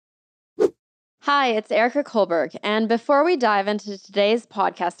Hi, it's Erica Kohlberg, and before we dive into today's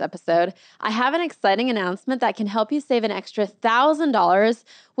podcast episode, I have an exciting announcement that can help you save an extra $1,000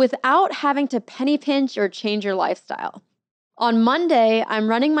 without having to penny pinch or change your lifestyle. On Monday, I'm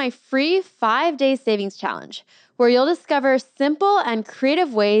running my free 5-day savings challenge, where you'll discover simple and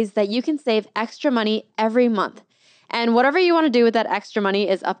creative ways that you can save extra money every month. And whatever you want to do with that extra money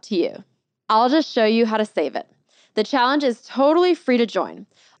is up to you. I'll just show you how to save it. The challenge is totally free to join.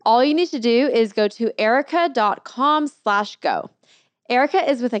 All you need to do is go to erica.com/go. Erica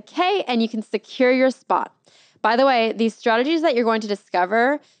is with a K, and you can secure your spot. By the way, these strategies that you're going to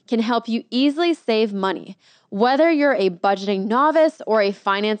discover can help you easily save money, whether you're a budgeting novice or a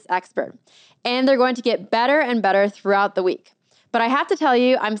finance expert. And they're going to get better and better throughout the week. But I have to tell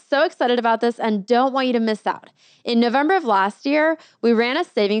you, I'm so excited about this and don't want you to miss out. In November of last year, we ran a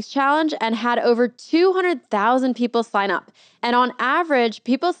savings challenge and had over 200,000 people sign up. And on average,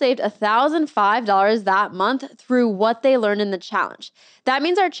 people saved $1,005 that month through what they learned in the challenge. That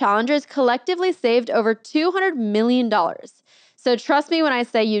means our challengers collectively saved over $200 million. So trust me when I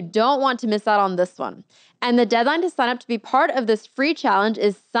say you don't want to miss out on this one. And the deadline to sign up to be part of this free challenge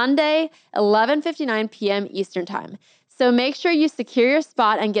is Sunday, 11:59 p.m. Eastern Time. So make sure you secure your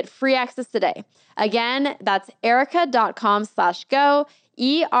spot and get free access today. Again, that's erica.com/go,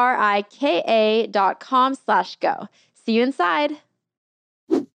 ERIKA.com/go. See you inside.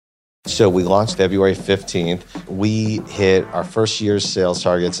 So we launched February 15th. We hit our first year's sales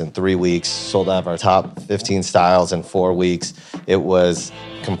targets in 3 weeks, sold out of our top 15 styles in 4 weeks. It was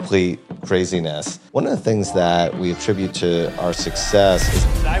complete craziness. One of the things that we attribute to our success is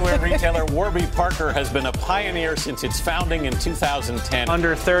eyewear retailer Warby Parker has been a pioneer since its founding in 2010.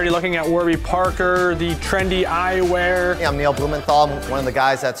 Under 30, looking at Warby Parker, the trendy eyewear. I'm Neil Blumenthal, one of the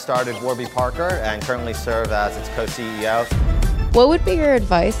guys that started Warby Parker and currently serve as its co-CEO. What would be your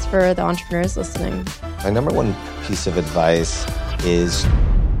advice for the entrepreneurs listening? my number one piece of advice is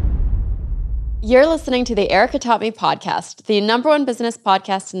You're listening to the Erica Taught Me podcast, the number one business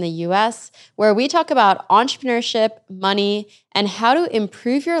podcast in the US, where we talk about entrepreneurship, money, and how to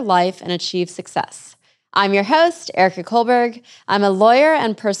improve your life and achieve success. I'm your host, Erica Kohlberg. I'm a lawyer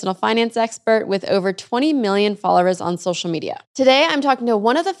and personal finance expert with over 20 million followers on social media. Today, I'm talking to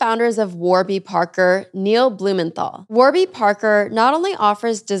one of the founders of Warby Parker, Neil Blumenthal. Warby Parker not only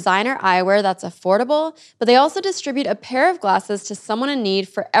offers designer eyewear that's affordable, but they also distribute a pair of glasses to someone in need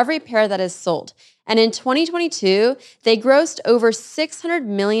for every pair that is sold. And in 2022, they grossed over $600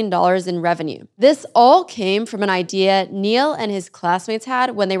 million in revenue. This all came from an idea Neil and his classmates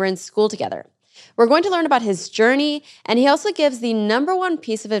had when they were in school together. We're going to learn about his journey, and he also gives the number one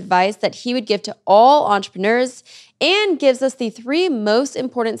piece of advice that he would give to all entrepreneurs and gives us the 3 most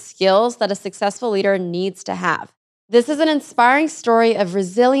important skills that a successful leader needs to have. This is an inspiring story of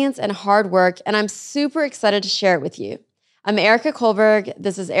resilience and hard work, and I'm super excited to share it with you. I'm Erica Kohlberg.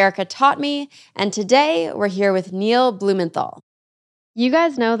 This is Erica Taught Me, and today we're here with Neil Blumenthal. You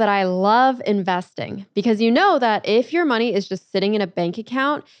guys know that I love investing because you know that if your money is just sitting in a bank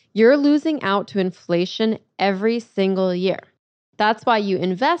account, you're losing out to inflation every single year. That's why you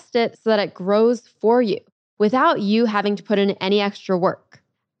invest it so that it grows for you without you having to put in any extra work.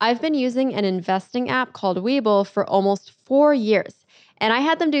 I've been using an investing app called Webull for almost 4 years, and I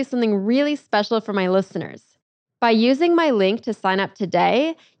had them do something really special for my listeners. By using my link to sign up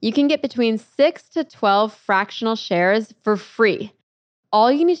today, you can get between 6 to 12 fractional shares for free. All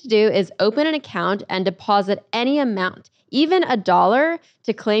you need to do is open an account and deposit any amount, even $1,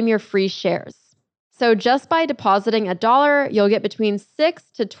 to claim your free shares. So just by depositing $1, you'll get between 6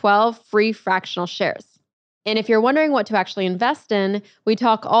 to 12 free fractional shares. And if you're wondering what to actually invest in, we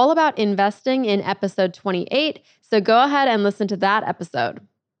talk all about investing in episode 28, so go ahead and listen to that episode.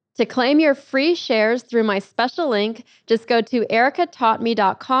 To claim your free shares through my special link, just go to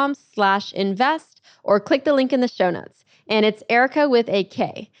ericataughtme.com/invest or click the link in the show notes. And it's Erica with a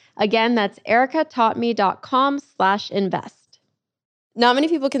K. Again, that's ericataughtme.com/invest. Not many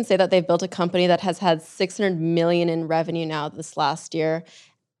people can say that they've built a company that has had $600 million in revenue now this last year.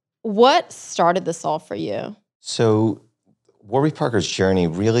 What started this all for you? So Warby Parker's journey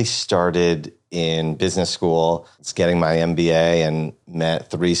really started in business school. It's getting my MBA and met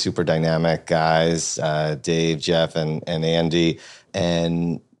 3 super dynamic guys, Dave, Jeff, and Andy.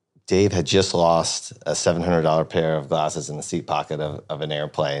 And Dave had just lost a $700 pair of glasses in the seat pocket of an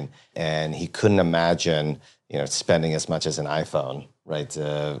airplane, and he couldn't imagine, spending as much as an iPhone, right,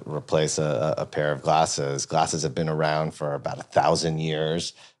 to replace a pair of glasses. Glasses have been around for about 1,000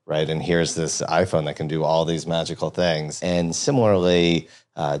 years, right? And here's this iPhone that can do all these magical things. And similarly,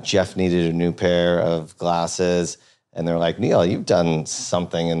 Jeff needed a new pair of glasses. And they're like, Neil, you've done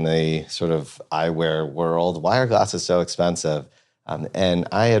something in the sort of eyewear world. Why are glasses so expensive? And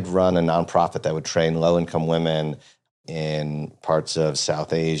I had run a nonprofit that would train low-income women in parts of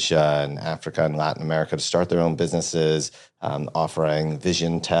South Asia and Africa and Latin America to start their own businesses, offering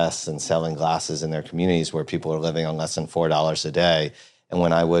vision tests and selling glasses in their communities where people are living on less than $4 a day. And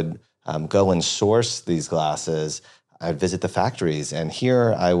when I would go and source these glasses, I'd visit the factories. And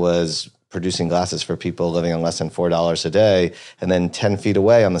here I was producing glasses for people living on less than $4 a day. And then 10 feet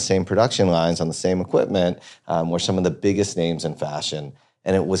away on the same production lines, on the same equipment, were some of the biggest names in fashion.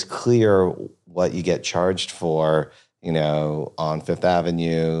 And it was clear what you get charged for, on Fifth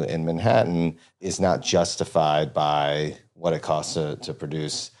Avenue in Manhattan is not justified by what it costs to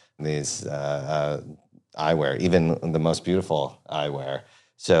produce these eyewear, even the most beautiful eyewear.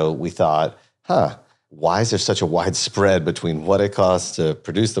 So we thought, why is there such a wide spread between what it costs to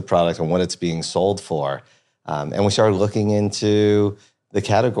produce the product and what it's being sold for? And we started looking into the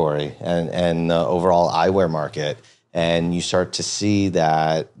category and the overall eyewear market. And you start to see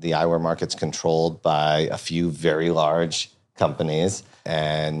that the eyewear market's controlled by a few very large companies.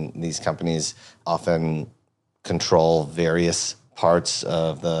 And these companies often control various parts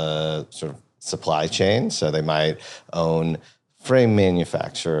of the sort of supply chain. So they might own frame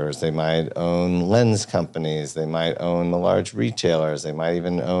manufacturers, they might own lens companies, they might own the large retailers, they might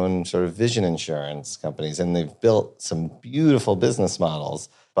even own sort of vision insurance companies. And they've built some beautiful business models,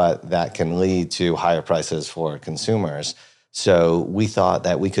 but that can lead to higher prices for consumers. So we thought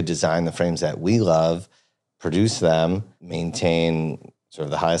that we could design the frames that we love, produce them, maintain sort of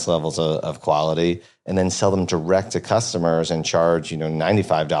the highest levels of quality, and then sell them direct to customers and charge,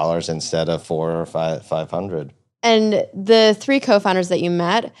 $95 instead of $400 or $500. And the three co-founders that you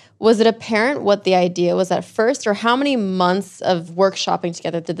met, was it apparent what the idea was at first, or how many months of workshopping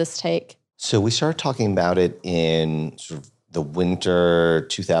together did this take? So we started talking about it in sort of the winter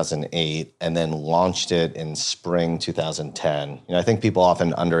 2008 and then launched it in spring 2010. I think people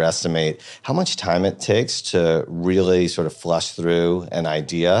often underestimate how much time it takes to really sort of flush through an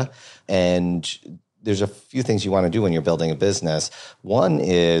idea. And there's a few things you want to do when you're building a business. One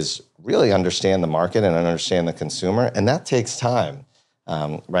is really understand the market and understand the consumer, and that takes time,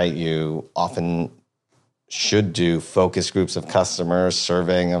 right? You often should do focus groups of customers,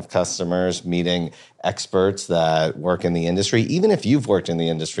 surveying of customers, meeting experts that work in the industry, even if you've worked in the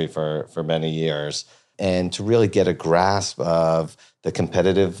industry for many years, and to really get a grasp of the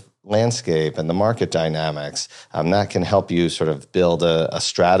competitive landscape and the market dynamics. That can help you sort of build a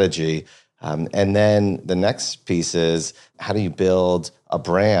strategy. And then the next piece is, how do you build a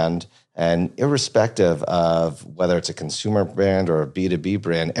brand? And irrespective of whether it's a consumer brand or a B2B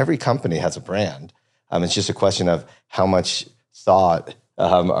brand, every company has a brand. It's just a question of how much thought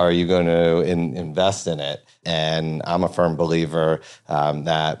are you going to invest in it? And I'm a firm believer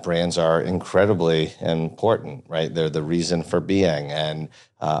that brands are incredibly important, right? They're the reason for being. And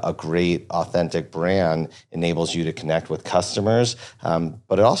a great, authentic brand enables you to connect with customers,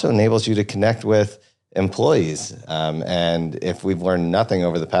 but it also enables you to connect with employees. And if we've learned nothing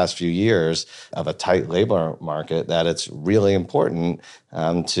over the past few years of a tight labor market, that it's really important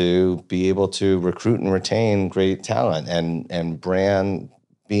to be able to recruit and retain great talent, and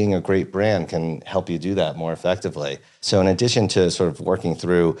being a great brand can help you do that more effectively. So in addition to sort of working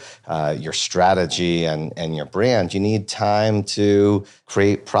through your strategy and your brand, you need time to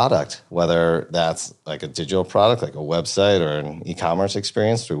create product, whether that's like a digital product, like a website or an e-commerce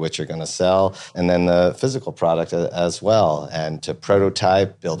experience through which you're going to sell, and then the physical product as well, and to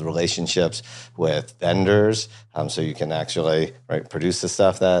prototype, build relationships with vendors so you can actually produce the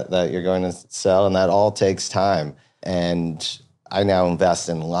stuff that you're going to sell, and that all takes time. And I now invest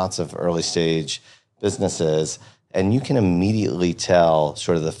in lots of early stage businesses, and you can immediately tell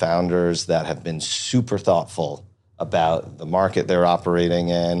sort of the founders that have been super thoughtful about the market they're operating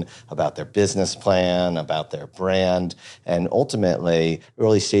in, about their business plan, about their brand. And ultimately,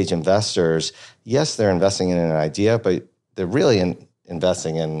 early stage investors, yes, they're investing in an idea, but they're really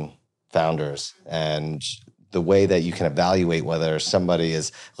investing in founders. And the way that you can evaluate whether somebody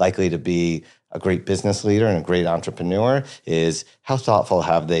is likely to be a great business leader and a great entrepreneur is, how thoughtful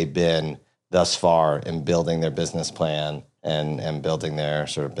have they been thus far in building their business plan and building their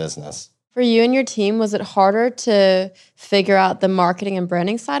sort of business. For you and your team, was it harder to figure out the marketing and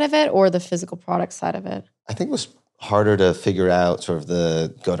branding side of it or the physical product side of it? I think it was harder to figure out sort of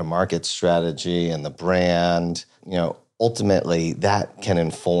the go-to-market strategy and the brand. Ultimately, that can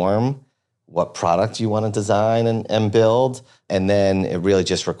inform what product you want to design and build. And then it really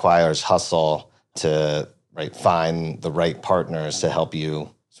just requires hustle to find the right partners to help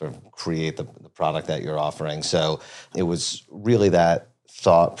you sort of create the product that you're offering. So it was really that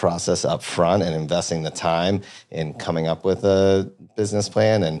thought process up front and investing the time in coming up with a business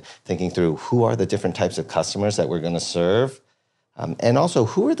plan and thinking through who are the different types of customers that we're going to serve. And also,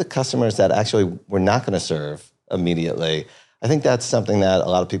 who are the customers that actually we're not going to serve immediately? I think that's something that a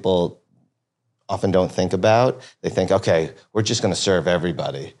lot of people often don't think about. They think, okay, we're just going to serve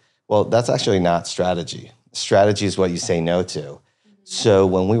everybody. Well, that's actually not strategy. Strategy is what you say no to. So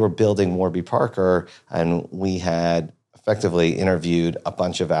when we were building Warby Parker and we had effectively interviewed a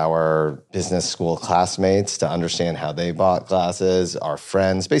bunch of our business school classmates to understand how they bought glasses, our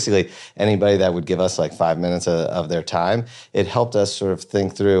friends, basically anybody that would give us like 5 minutes of their time, it helped us sort of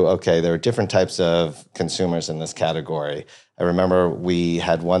think through, okay, there are different types of consumers in this category. I remember we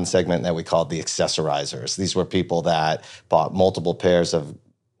had one segment that we called the accessorizers. These were people that bought multiple pairs of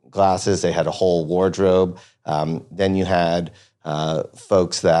glasses. They had a whole wardrobe. Then you had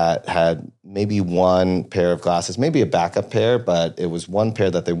folks that had maybe one pair of glasses, maybe a backup pair, but it was one pair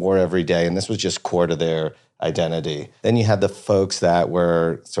that they wore every day, and this was just core to their identity. Then you had the folks that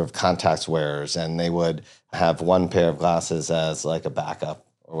were sort of contacts wearers, and they would have one pair of glasses as like a backup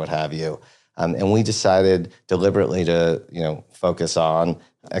or what have you. And we decided deliberately to, focus on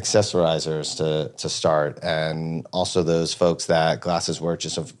accessorizers to start, and also those folks that glasses were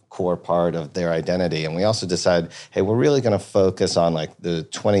just a core part of their identity. And we also decided, hey, we're really going to focus on like the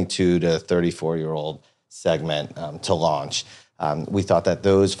 22 to 34-year-old segment to launch. We thought that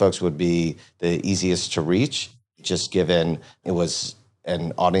those folks would be the easiest to reach, just given it was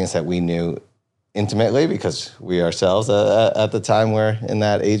an audience that we knew intimately because we ourselves at the time were in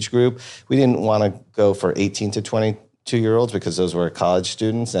that age group. We didn't want to go for 18 to 22-year-olds because those were college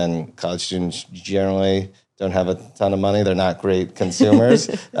students, and college students generally don't have a ton of money. They're not great consumers.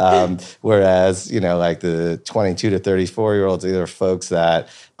 Whereas, like the 22 to 34-year-olds, these are folks that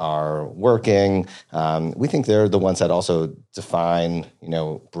are working. We think they're the ones that also define,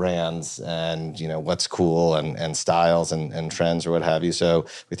 brands and, what's cool and styles and trends or what have you. So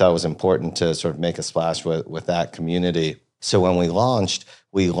we thought it was important to sort of make a splash with that community. So when we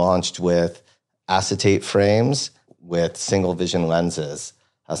launched with acetate frames with single vision lenses.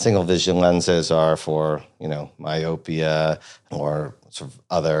 Single vision lenses are for, myopia or sort of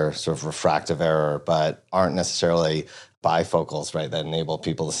other sort of refractive error, but aren't necessarily bifocals, right, that enable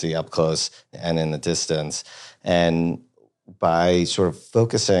people to see up close and in the distance. And by sort of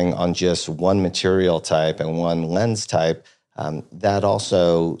focusing on just one material type and one lens type, that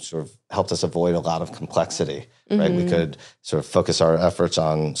also sort of helped us avoid a lot of complexity, right? We could sort of focus our efforts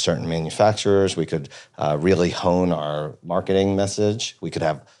on certain manufacturers. We could really hone our marketing message. We could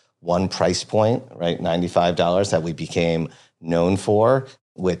have one price point, right, $95 that we became known for,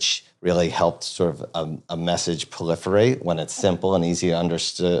 which really helped sort of a message proliferate when it's simple and easy to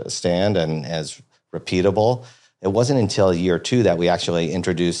understand and as repeatable. It wasn't until year 2 that we actually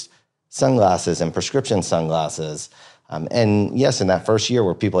introduced sunglasses and prescription sunglasses. And yes, in that first year,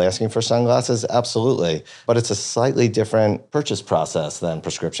 were people asking for sunglasses? Absolutely. But it's a slightly different purchase process than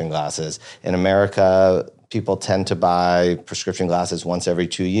prescription glasses. In America, people tend to buy prescription glasses once every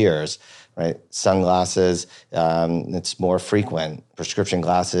 2 years, right? Sunglasses, it's more frequent. Prescription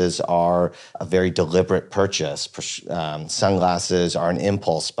glasses are a very deliberate purchase. Sunglasses are an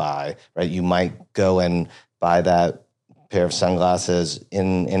impulse buy, right? You might go and buy that pair of sunglasses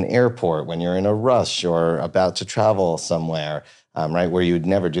in an airport when you're in a rush or about to travel somewhere, right, where you would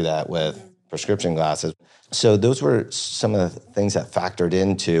never do that with prescription glasses. So those were some of the things that factored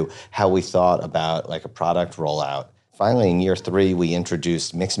into how we thought about like a product rollout. Finally, in year 3, we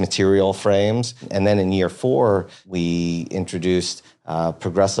introduced mixed material frames. And then in year 4, we introduced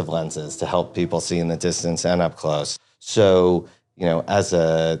progressive lenses to help people see in the distance and up close. So, as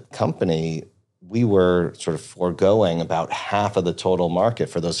a company, we were sort of foregoing about half of the total market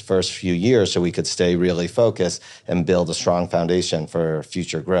for those first few years so we could stay really focused and build a strong foundation for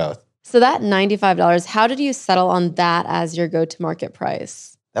future growth. So that $95, how did you settle on that as your go-to-market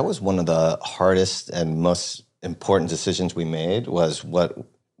price? That was one of the hardest and most important decisions we made, was what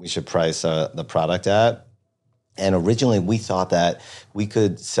we should price the product at. And originally we thought that we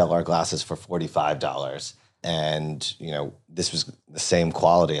could sell our glasses for $45. And, this was the same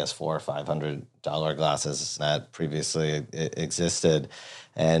quality as $400 or $500 glasses that previously existed.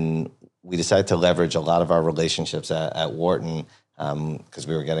 And we decided to leverage a lot of our relationships at Wharton because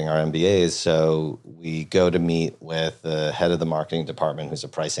we were getting our MBAs. So we go to meet with the head of the marketing department, who's a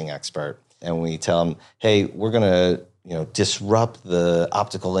pricing expert. And we tell him, hey, we're going to disrupt the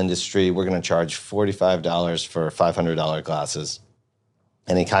optical industry. We're going to charge $45 for $500 glasses.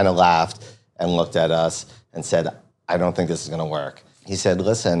 And he kind of laughed and looked at us and said, I don't think this is going to work. he said,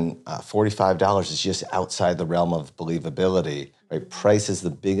 listen, $45 is just outside the realm of believability, right? Price is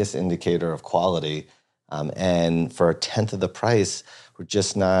the biggest indicator of quality. And for a tenth of the price,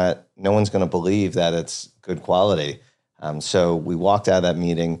 no one's going to believe that it's good quality. So we walked out of that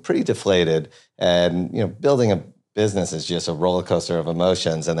meeting pretty deflated. And, building a business is just a roller coaster of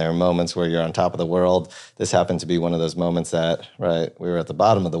emotions. And there are moments where you're on top of the world. This happened to be one of those moments that, right, we were at the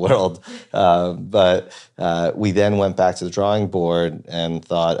bottom of the world. But we then went back to the drawing board and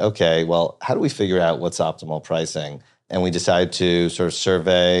thought, okay, well, how do we figure out what's optimal pricing? And we decided to sort of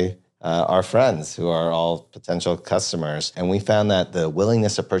survey our friends who are all potential customers. And we found that the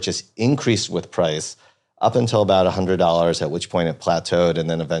willingness to purchase increased with price up until about $100, at which point it plateaued and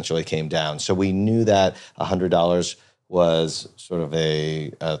then eventually came down. So we knew that $100 was sort of a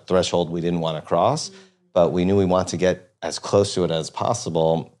threshold we didn't want to cross, but we knew we wanted to get as close to it as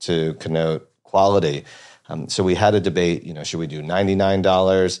possible to connote quality. So we had a debate, should we do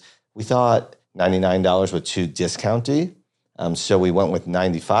 $99? We thought $99 was too discounty. So we went with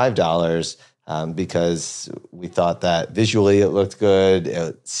 $95 because we thought that visually it looked good.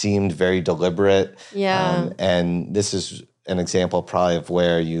 It seemed very deliberate. Yeah. And this is an example probably of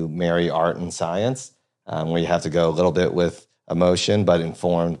where you marry art and science, where you have to go a little bit with emotion, but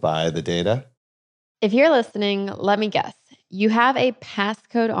informed by the data. If you're listening, let me guess. You have a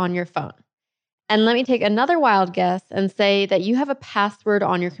passcode on your phone. And let me take another wild guess and say that you have a password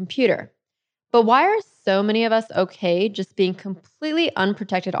on your computer. But why are so many of us okay just being completely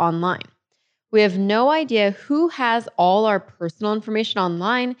unprotected online? We have no idea who has all our personal information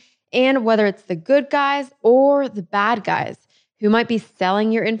online and whether it's the good guys or the bad guys who might be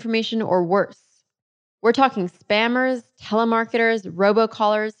selling your information or worse. We're talking spammers, telemarketers,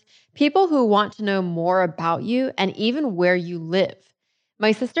 robocallers, people who want to know more about you and even where you live.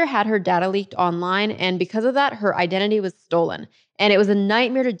 My sister had her data leaked online, and because of that, her identity was stolen. And it was a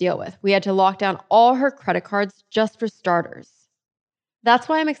nightmare to deal with. We had to lock down all her credit cards just for starters. That's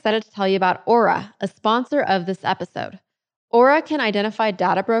why I'm excited to tell you about Aura, a sponsor of this episode. Aura can identify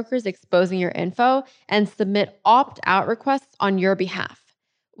data brokers exposing your info and submit opt-out requests on your behalf.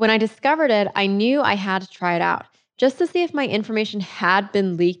 When I discovered it, I knew I had to try it out, just to see if my information had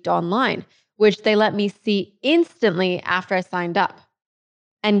been leaked online, which they let me see instantly after I signed up.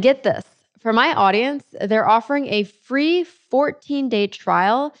 And get this, for my audience, they're offering a free 14-day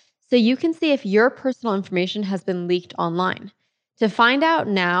trial so you can see if your personal information has been leaked online. To find out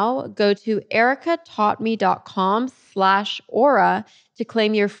now, go to ericataughtme.com/Aura to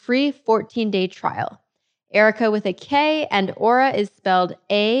claim your free 14-day trial. Erica with a K and Aura is spelled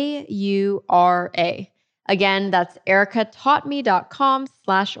A-U-R-A. Again, that's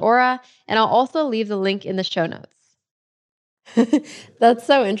ericataughtme.com/Aura, and I'll also leave the link in the show notes. That's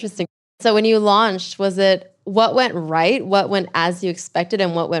so interesting. So when you launched, was it what went right, what went as you expected,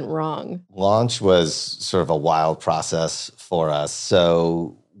 and what went wrong? Launch was sort of a wild process for us.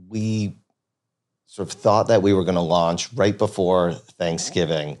 So we sort of thought that we were going to launch right before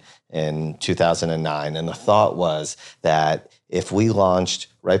Thanksgiving in 2009. And the thought was that if we launched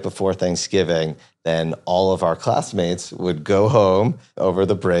right before Thanksgiving, then all of our classmates would go home over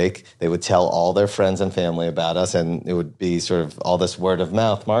the break. They would tell all their friends and family about us, and it would be sort of all this word of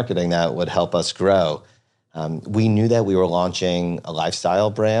mouth marketing that would help us grow. We knew that we were launching a lifestyle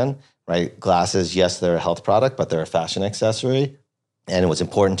brand, right? Glasses, yes, they're a health product, but they're a fashion accessory. And it was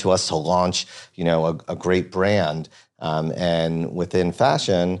important to us to launch, a great brand. And within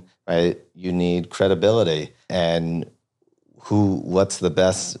fashion, right, you need credibility. And what's the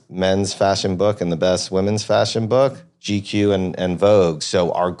best men's fashion book and the best women's fashion book? GQ and Vogue.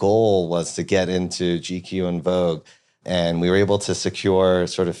 So our goal was to get into GQ and Vogue. And we were able to secure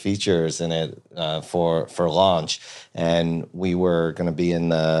sort of features in it for launch. And we were going to be in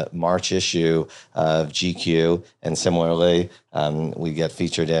the March issue of GQ. And similarly, we get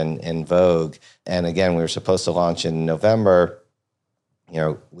featured in Vogue. And again, we were supposed to launch in November.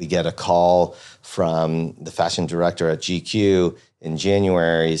 We get a call from the fashion director at GQ in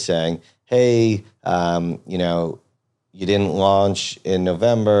January saying, hey, you didn't launch in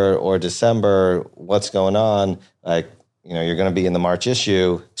November or December. What's going on? You're going to be in the March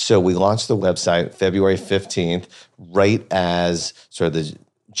issue. So we launched the website February 15th, right as sort of the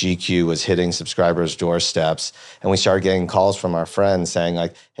GQ was hitting subscribers' doorsteps. And we started getting calls from our friends saying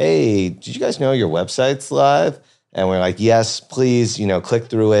hey, did you guys know your website's live? And we're like, yes, please, click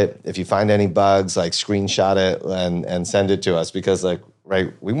through it. If you find any bugs, screenshot it and send it to us because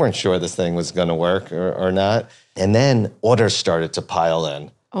we weren't sure this thing was going to work or not. And then orders started to pile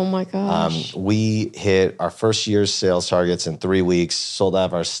in. Oh my gosh. We hit our first year's sales targets in 3 weeks, sold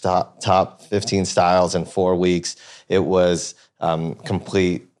out of our top 15 styles in 4 weeks. It was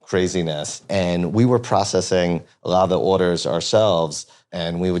complete craziness. And we were processing a lot of the orders ourselves.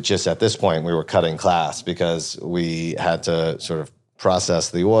 And we would just, at this point, we were cutting class because we had to sort of process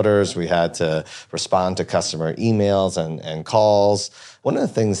the orders. We had to respond to customer emails and calls. One of the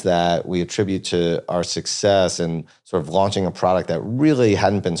things that we attribute to our success in sort of launching a product that really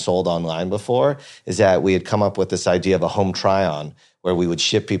hadn't been sold online before is that we had come up with this idea of a home try-on, where we would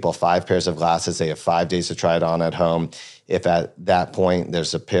ship people 5 pairs of glasses. They have 5 days to try it on at home. If at that point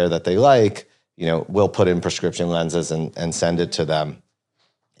there's a pair that they like, we'll put in prescription lenses and send it to them.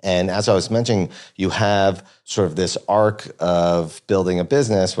 And as I was mentioning, you have sort of this arc of building a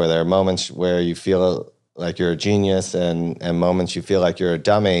business where there are moments where you feel like you're a genius and moments you feel like you're a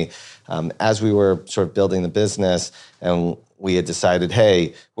dummy. As we were sort of building the business, and we had decided,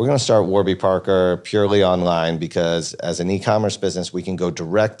 hey, we're going to start Warby Parker purely online because as an e-commerce business, we can go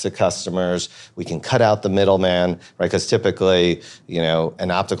direct to customers. We can cut out the middleman, right? Because typically,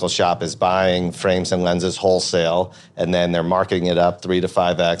 an optical shop is buying frames and lenses wholesale, and then they're marketing it up 3 to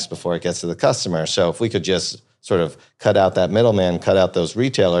 5x before it gets to the customer. So if we could just sort of cut out that middleman, cut out those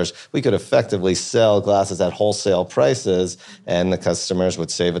retailers, we could effectively sell glasses at wholesale prices, and the customers would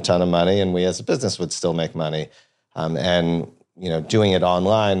save a ton of money, and we as a business would still make money. Doing it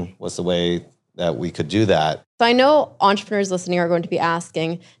online was the way that we could do that. So I know entrepreneurs listening are going to be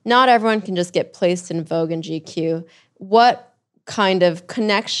asking, not everyone can just get placed in Vogue and GQ. What kind of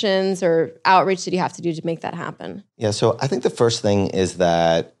connections or outreach did you have to do to make that happen? Yeah, so I think the first thing is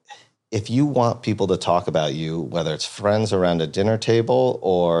that if you want people to talk about you, whether it's friends around a dinner table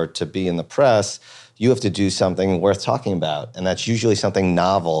or to be in the press, you have to do something worth talking about. And that's usually something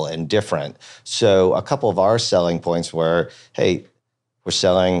novel and different. So a couple of our selling points were, hey, we're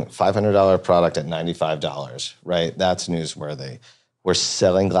selling $500 product at $95, right? That's newsworthy. We're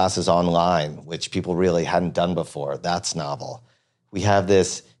selling glasses online, which people really hadn't done before. That's novel. We have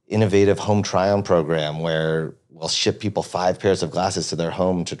this innovative home try-on program where we'll ship people 5 pairs of glasses to their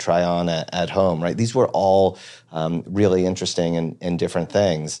home to try on at home, right? These were all really interesting and different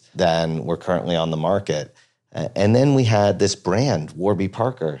things than were currently on the market. And then we had this brand, Warby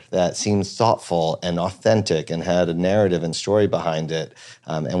Parker, that seemed thoughtful and authentic and had a narrative and story behind it.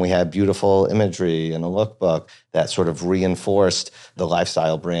 And we had beautiful imagery and a lookbook that sort of reinforced the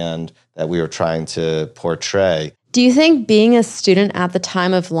lifestyle brand that we were trying to portray. Do you think being a student at the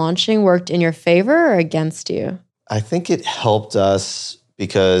time of launching worked in your favor or against you? I think it helped us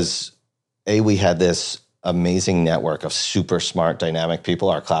because, we had this amazing network of super smart, dynamic people,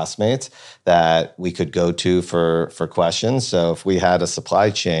 our classmates, that we could go to for questions. So if we had a supply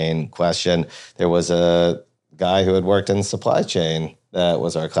chain question, there was a guy who had worked in supply chain that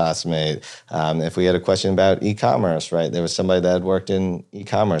was our classmate. If we had a question about e-commerce, right, there was somebody that had worked in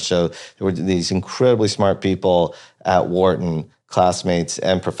e-commerce. So there were these incredibly smart people at Wharton, classmates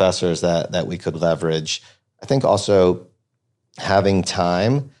and professors that we could leverage. I think also having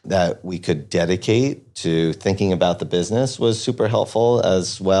time that we could dedicate to thinking about the business was super helpful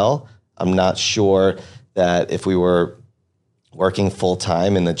as well. I'm not sure that if we were working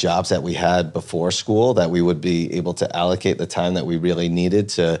full-time in the jobs that we had before school, that we would be able to allocate the time that we really needed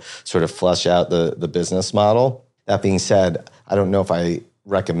to sort of flesh out the business model. That being said, I don't know if I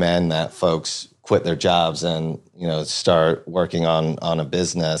recommend that folks quit their jobs and start working on a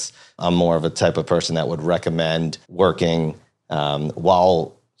business. I'm more of a type of person that would recommend working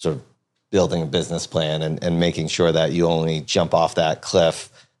while sort of building a business plan and making sure that you only jump off that cliff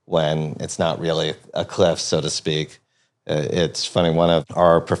when it's not really a cliff, so to speak. It's funny, one of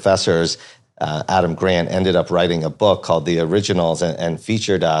our professors, Adam Grant, ended up writing a book called The Originals and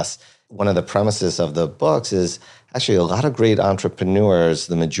featured us. One of the premises of the books is actually a lot of great entrepreneurs,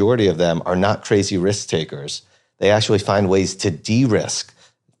 the majority of them are not crazy risk takers. They actually find ways to de-risk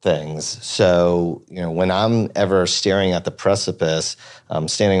things. So, when I'm ever staring at the precipice,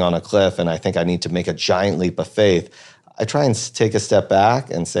 standing on a cliff, and I think I need to make a giant leap of faith, I try and take a step back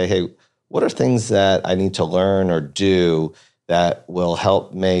and say, hey, what are things that I need to learn or do that will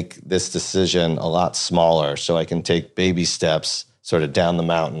help make this decision a lot smaller so I can take baby steps sort of down the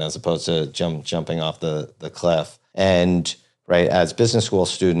mountain as opposed to jumping off the cliff. And right, as business school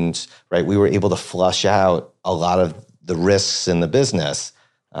students, right, we were able to flush out a lot of the risks in the business,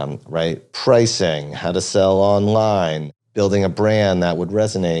 right? Pricing, how to sell online, building a brand that would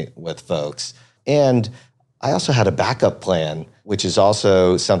resonate with folks. And I also had a backup plan, which is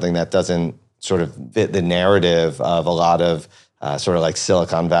also something that doesn't sort of fit the narrative of a lot of sort of like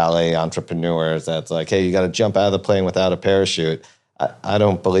Silicon Valley entrepreneurs that's like, hey, you got to jump out of the plane without a parachute. I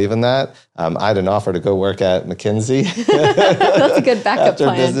don't believe in that. I had an offer to go work at McKinsey. That's a good backup after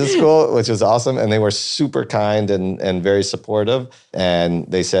plan. business school, which was awesome. And they were super kind and very supportive. And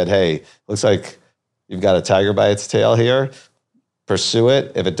they said, hey, looks like you've got a tiger by its tail here. Pursue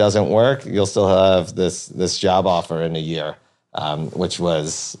it. If it doesn't work, you'll still have this job offer in a year, which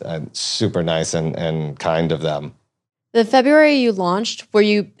was super nice and kind of them. The February you launched, were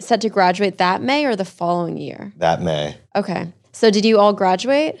you set to graduate that May or the following year? That May. Okay. So did you all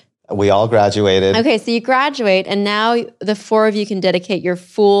graduate? We all graduated. Okay, so you graduate, and now the four of you can dedicate your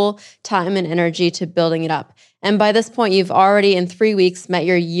full time and energy to building it up. And by this point, you've already, in 3 weeks, met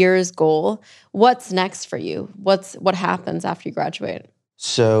your year's goal. What's next for you? What happens after you graduate?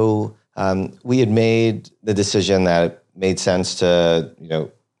 So we had made the decision that it made sense to,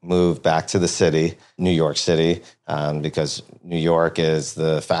 move back to the city, New York City, because New York is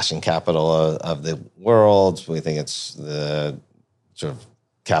the fashion capital of the world. We think it's the sort of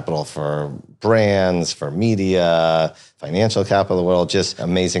capital for brands, for media, financial capital of the world, just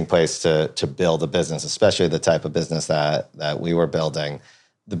amazing place to build a business, especially the type of business that we were building.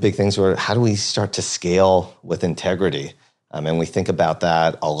 The big things were, how do we start to scale with integrity? And we think about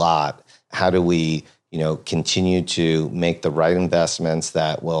that a lot. How do we continue to make the right investments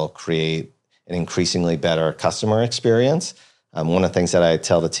that will create an increasingly better customer experience? One of the things that I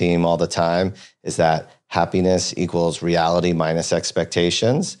tell the team all the time is that happiness equals reality minus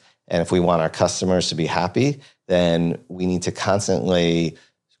expectations. And if we want our customers to be happy, then we need to constantly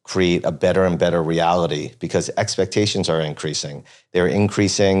create a better and better reality because expectations are increasing. They're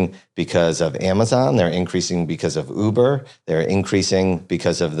increasing because of Amazon. They're increasing because of Uber. They're increasing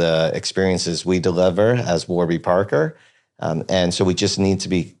because of the experiences we deliver as Warby Parker. And so we just need to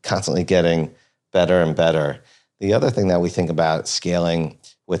be constantly getting better and better. The other thing that we think about scaling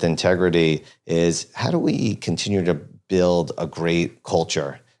with integrity is how do we continue to build a great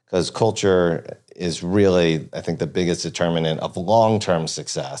culture? Because culture is really, I think, the biggest determinant of long-term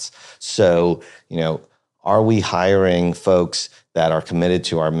success. So, are we hiring folks that are committed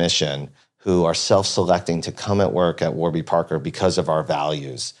to our mission, who are self-selecting to come at work at Warby Parker because of our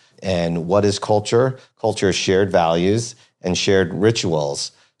values? And what is culture? Culture is shared values and shared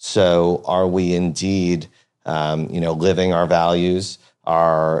rituals. So are we indeed, living our values?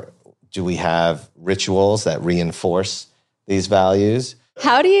 Do we have rituals that reinforce these values?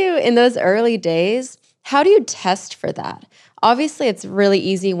 How do you, in those early days, how do you test for that? Obviously, it's really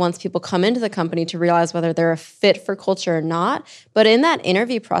easy once people come into the company to realize whether they're a fit for culture or not. But in that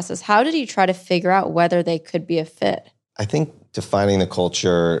interview process, how did you try to figure out whether they could be a fit? I think defining the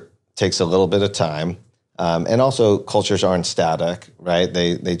culture takes a little bit of time. And also, cultures aren't static, right?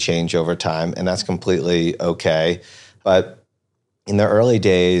 They change over time, and that's completely okay. But in the early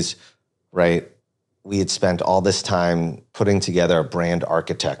days, right, we had spent all this time putting together a brand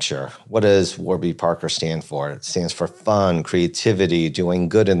architecture. What does Warby Parker stand for? It stands for fun, creativity, doing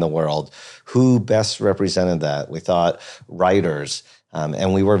good in the world. Who best represented that? We thought writers.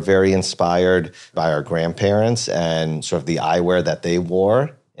 And we were very inspired by our grandparents and sort of the eyewear that they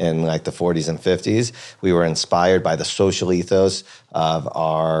wore in like the 40s and 50s. We were inspired by the social ethos of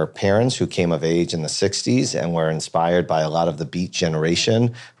our parents who came of age in the 60s and were inspired by a lot of the Beat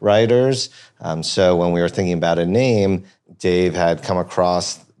Generation writers. So when we were thinking about a name, Dave had come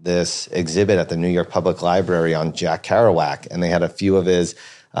across this exhibit at the New York Public Library on Jack Kerouac, and they had a few of his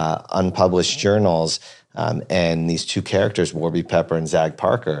unpublished journals, and these two characters, Warby Pepper and Zag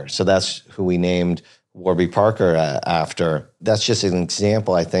Parker. So that's who we named Warby Parker after. That's just an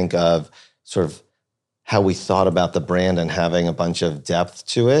example, I think, of sort of how we thought about the brand and having a bunch of depth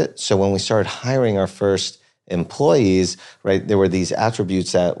to it. So when we started hiring our first employees, right, there were these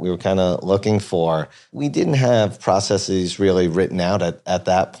attributes that we were kind of looking for. We didn't have processes really written out at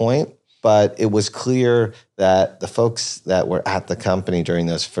that point, but it was clear that the folks that were at the company during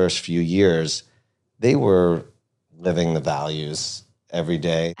those first few years, they were living the values every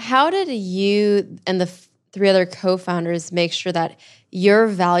day. How did you and the three other co-founders make sure that your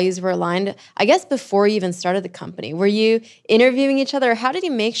values were aligned? I guess before you even started the company, were you interviewing each other? How did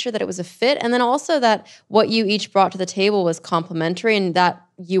you make sure that it was a fit? And then also that what you each brought to the table was complementary and that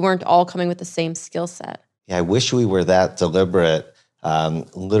you weren't all coming with the same skill set? Yeah, I wish we were that deliberate.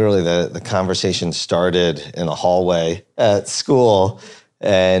 Literally, the conversation started in a hallway at school,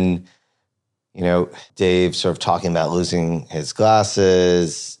 and Dave sort of talking about losing his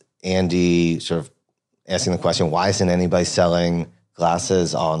glasses, Andy sort of asking the question, why isn't anybody selling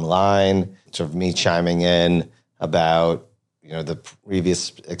glasses online? Sort of me chiming in about, the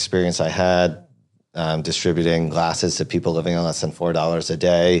previous experience I had distributing glasses to people living on less than $4 a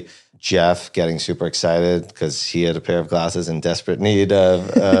day. Jeff getting super excited because he had a pair of glasses in desperate need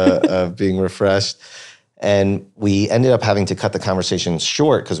of being refreshed. And we ended up having to cut the conversation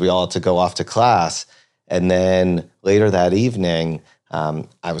short because we all had to go off to class. And then later that evening,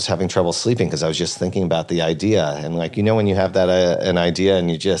 I was having trouble sleeping because I was just thinking about the idea. And like, when you have that an idea and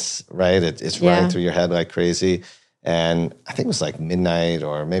you just, right, it's running through your head like crazy. And I think it was like midnight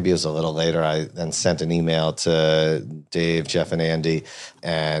or maybe it was a little later. I then sent an email to Dave, Jeff, and Andy.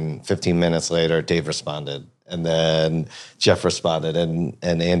 And 15 minutes later, Dave responded. And then Jeff responded and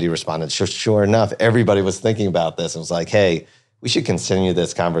Andy responded. Sure enough, everybody was thinking about this. It was like, hey, we should continue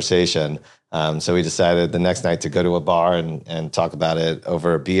this conversation. So we decided the next night to go to a bar and talk about it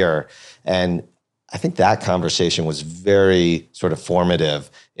over a beer. And I think that conversation was very sort of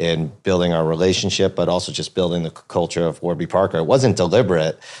formative in building our relationship, but also just building the culture of Warby Parker. It wasn't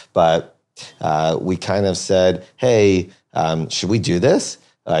deliberate, but we kind of said, hey, should we do this?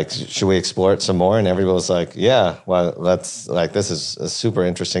 Like, should we explore it some more? And everybody was like, yeah, well, this is a super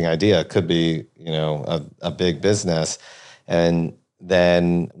interesting idea. It could be, a big business. And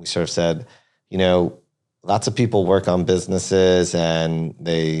then we sort of said, lots of people work on businesses and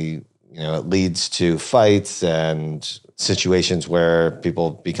they, it leads to fights and situations where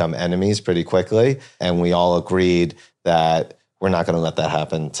people become enemies pretty quickly. And we all agreed that we're not going to let that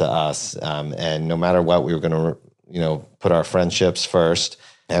happen to us. And no matter what, we were going to, put our friendships first.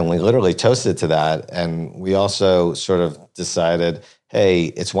 And we literally toasted to that. And we also sort of decided, hey,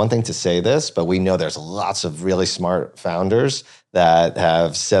 it's one thing to say this, but we know there's lots of really smart founders that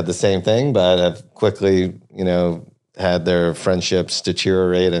have said the same thing, but have quickly, had their friendships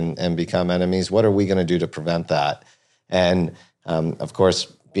deteriorate and become enemies. What are we going to do to prevent that? And of course,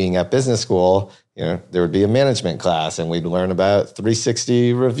 being at business school, there would be a management class and we'd learn about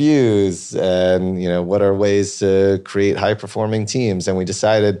 360 reviews and, what are ways to create high performing teams. And we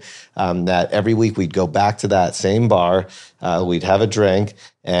decided that every week we'd go back to that same bar, we'd have a drink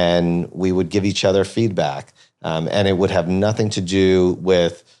and we would give each other feedback. And it would have nothing to do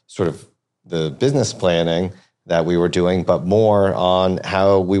with sort of the business planning that we were doing, but more on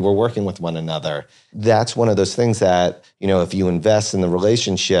how we were working with one another. That's one of those things that, if you invest in the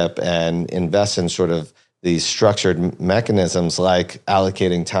relationship and invest in sort of these structured mechanisms like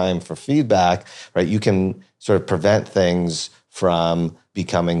allocating time for feedback, right, you can sort of prevent things from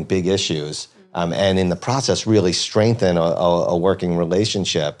becoming big issues. And in the process, really strengthen a working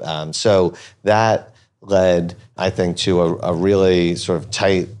relationship. So that led, I think, to a really sort of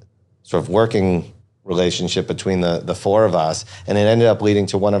tight sort of working relationship between the four of us. And it ended up leading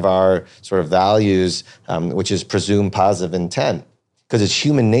to one of our sort of values, which is presume positive intent. Because it's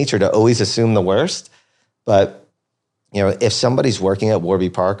human nature to always assume the worst. But, if somebody's working at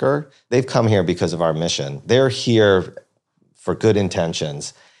Warby Parker, they've come here because of our mission. They're here for good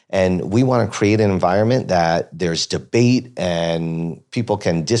intentions. And we want to create an environment that there's debate and people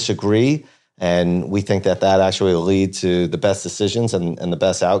can disagree. And we think that actually will lead to the best decisions and the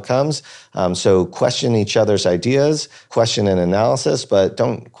best outcomes. So question each other's ideas, question an analysis, but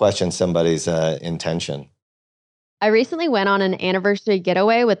don't question somebody's intention. I recently went on an anniversary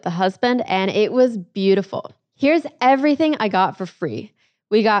getaway with the husband, and it was beautiful. Here's everything I got for free.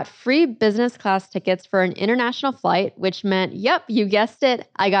 We got free business class tickets for an international flight, which meant, yep, you guessed it,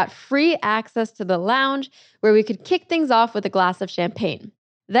 I got free access to the lounge where we could kick things off with a glass of champagne.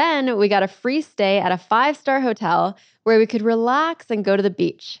 Then we got a free stay at a 5-star hotel where we could relax and go to the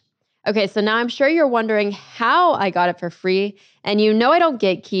beach. Okay, so now I'm sure you're wondering how I got it for free, and I don't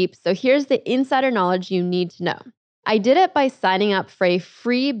gatekeep, so here's the insider knowledge you need to know. I did it by signing up for a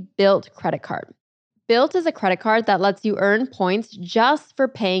free Bilt credit card. Bilt is a credit card that lets you earn points just for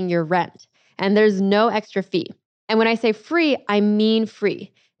paying your rent, and there's no extra fee. And when I say free, I mean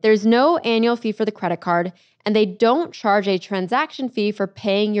free. There's no annual fee for the credit card, and they don't charge a transaction fee for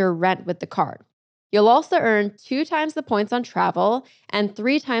paying your rent with the card. You'll also earn 2 times the points on travel and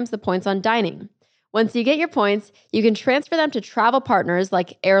 3 times the points on dining. Once you get your points, you can transfer them to travel partners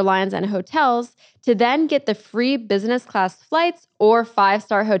like airlines and hotels to then get the free business class flights or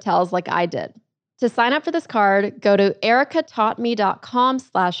 5-star hotels like I did. To sign up for this card, go to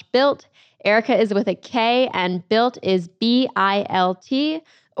ericataughtme.com/Bilt. Erica is with a K and Bilt is BILT.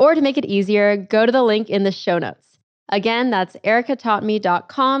 Or to make it easier, go to the link in the show notes. Again, that's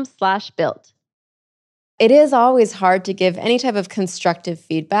ericataughtme.com/Bilt. It is always hard to give any type of constructive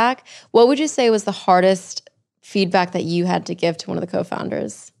feedback. What would you say was the hardest feedback that you had to give to one of the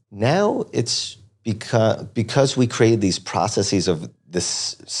co-founders? Now it's because we created these processes of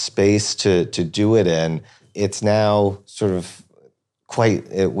this space to do it in, it's now sort of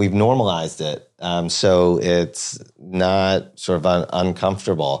we've normalized it. So it's not sort of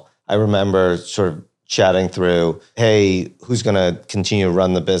uncomfortable. I remember sort of chatting through, hey, who's going to continue to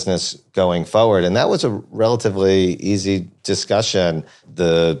run the business going forward? And that was a relatively easy discussion.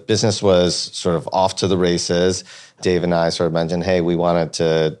 The business was sort of off to the races. Dave and I sort of mentioned, hey, we wanted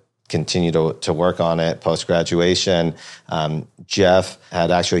to continue to work on it post-graduation. Jeff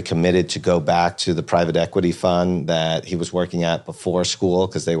had actually committed to go back to the private equity fund that he was working at before school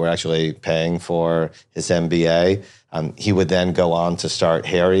because they were actually paying for his MBA. He would then go on to start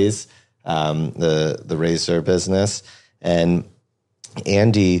Harry's, the razor business. And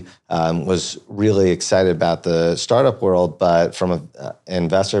Andy was really excited about the startup world, but from an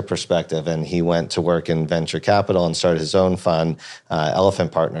investor perspective, and he went to work in venture capital and started his own fund,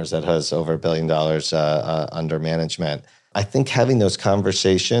 Elephant Partners, that has over $1 billion under management. I think having those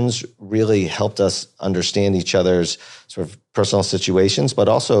conversations really helped us understand each other's sort of personal situations, but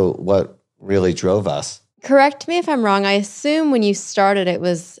also what really drove us. Correct me if I'm wrong. I assume when you started, it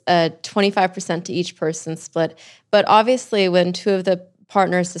was a 25% to each person split. But obviously, when two of the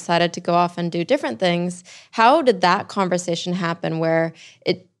partners decided to go off and do different things, how did that conversation happen where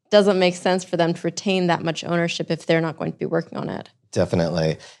it doesn't make sense for them to retain that much ownership if they're not going to be working on it?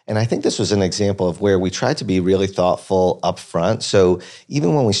 Definitely. And I think this was an example of where we tried to be really thoughtful up front. So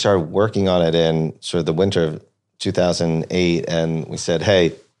even when we started working on it in sort of the winter of 2008, and we said,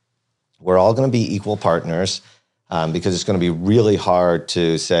 hey, we're all going to be equal partners because it's going to be really hard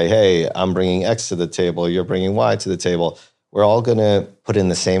to say, hey, I'm bringing X to the table, you're bringing Y to the table. We're all going to put in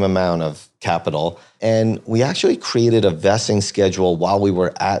the same amount of capital. And we actually created a vesting schedule while we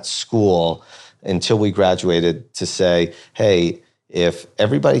were at school until we graduated to say, hey, if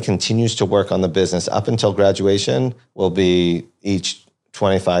everybody continues to work on the business up until graduation, we'll be each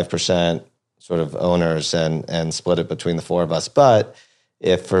 25% sort of owners and split it between the four of us. But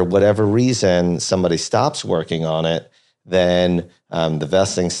if for whatever reason somebody stops working on it, then the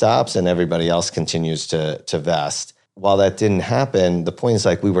vesting stops and everybody else continues to vest. While that didn't happen, the point is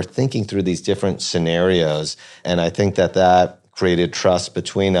like we were thinking through these different scenarios, and I think that created trust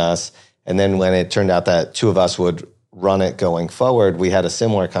between us. And then when it turned out that two of us would run it going forward, we had a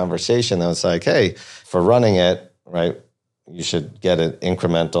similar conversation that was like, hey, for running it, right, you should get an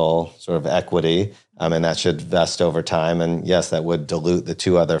incremental sort of equity, and that should vest over time. And yes, that would dilute the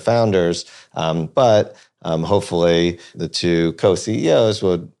two other founders, but hopefully the two co-CEOs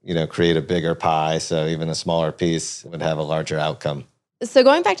would, create a bigger pie, so even a smaller piece would have a larger outcome. So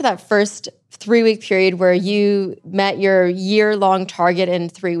going back to that first 3-week period where you met your year-long target in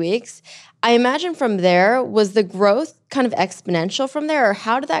 3 weeks, I imagine from there, was the growth kind of exponential from there, or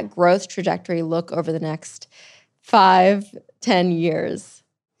how did that growth trajectory look over the next 5-10 years?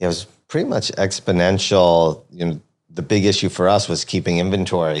 It was pretty much exponential. The big issue for us was keeping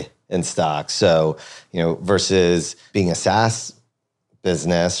inventory in stock. So, versus being a SaaS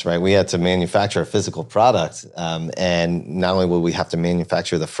business, right, we had to manufacture a physical product. And not only would we have to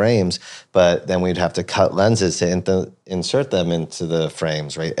manufacture the frames, but then we'd have to cut lenses to insert them into the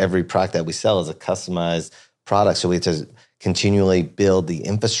frames, right? Every product that we sell is a customized product. So we had to continually build the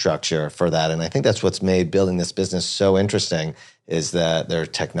infrastructure for that. And I think that's what's made building this business so interesting, is that there are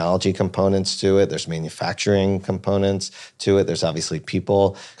technology components to it, there's manufacturing components to it, there's obviously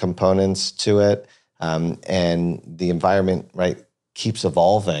people components to it, and the environment, right, keeps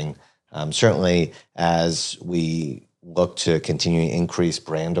evolving. Certainly as we look to continue to increase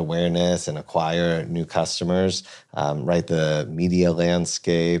brand awareness and acquire new customers, right, the media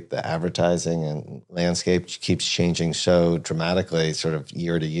landscape, the advertising and landscape keeps changing so dramatically sort of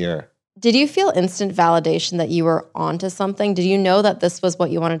year to year. Did you feel instant validation that you were onto something? Did you know that this was what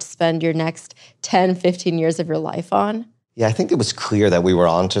you wanted to spend your next 10, 15 years of your life on? Yeah, I think it was clear that we were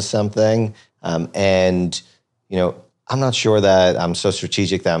onto something. And, I'm not sure that I'm so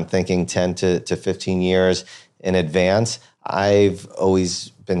strategic that I'm thinking 10 to 15 years in advance. I've always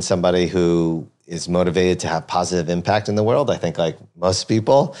been somebody who is motivated to have positive impact in the world, I think like most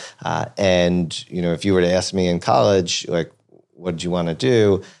people. And, if you were to ask me in college, like, what did you want to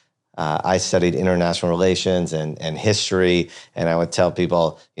do? I studied international relations and history, and I would tell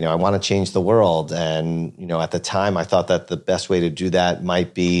people, I want to change the world. And, at the time, I thought that the best way to do that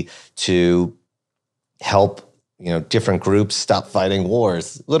might be to help, different groups stop fighting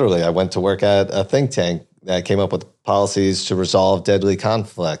wars. Literally, I went to work at a think tank that came up with policies to resolve deadly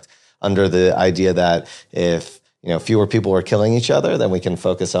conflict under the idea that if, fewer people were killing each other, then we can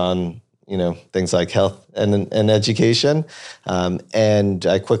focus on things like health and education. And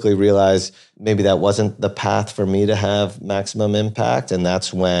I quickly realized maybe that wasn't the path for me to have maximum impact. And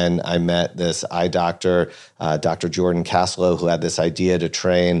that's when I met this eye doctor, Dr. Jordan Caslow, who had this idea to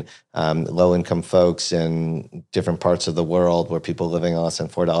train low-income folks in different parts of the world where people living on less than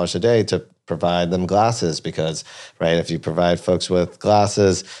 $4 a day to provide them glasses because, right, if you provide folks with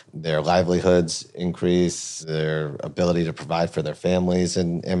glasses, their livelihoods increase, their ability to provide for their families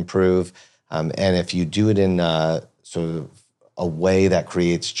and improve. And if you do it in sort of a way that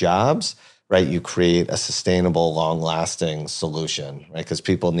creates jobs, right, you create a sustainable, long-lasting solution, right? Because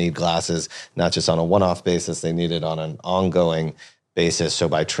people need glasses not just on a one-off basis, they need it on an ongoing basis. So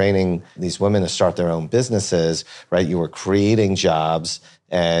by training these women to start their own businesses, right, you were creating jobs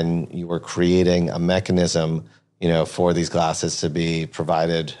and you were creating a mechanism, for these glasses to be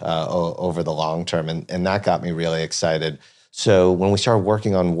provided over the long term. And that got me really excited. So when we started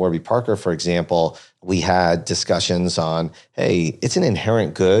working on Warby Parker, for example, we had discussions on, hey, it's an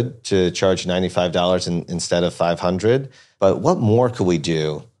inherent good to charge $95 instead of $500, but what more could we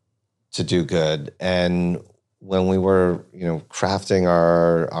do to do good? And when we were, crafting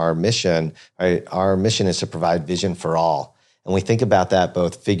our mission, right, our mission is to provide vision for all. And we think about that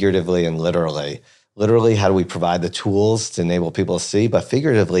both figuratively and literally. Literally, how do we provide the tools to enable people to see? But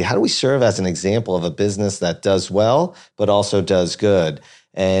figuratively, how do we serve as an example of a business that does well, but also does good?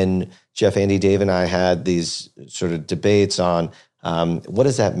 And Jeff, Andy, Dave, and I had these sort of debates on what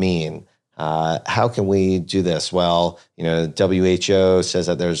does that mean? How can we do this? Well, WHO says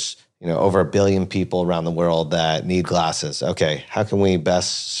that there's over 1 billion people around the world that need glasses. Okay, how can we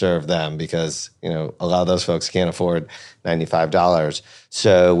best serve them? Because, a lot of those folks can't afford $95.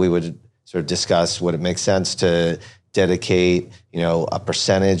 So we would sort of discuss would it make sense to dedicate, a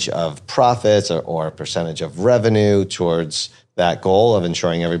percentage of profits or a percentage of revenue towards that goal of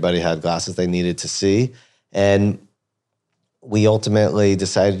ensuring everybody had glasses they needed to see. And we ultimately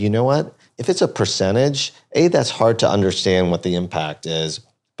decided, if it's a percentage, A, that's hard to understand what the impact is.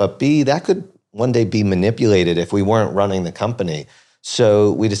 But B, that could one day be manipulated if we weren't running the company.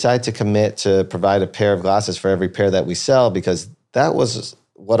 So we decided to commit to provide a pair of glasses for every pair that we sell because that was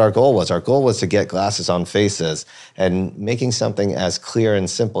what our goal was. Our goal was to get glasses on faces and making something as clear and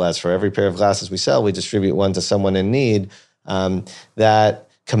simple as for every pair of glasses we sell, we distribute one to someone in need that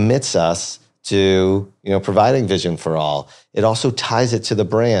commits us to providing vision for all. It also ties it to the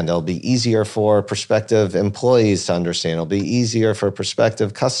brand. It'll be easier for prospective employees to understand. It'll be easier for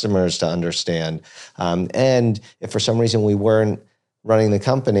prospective customers to understand. And if for some reason we weren't running the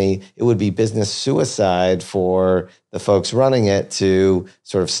company, it would be business suicide for the folks running it to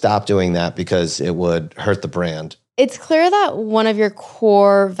sort of stop doing that because it would hurt the brand. It's clear that one of your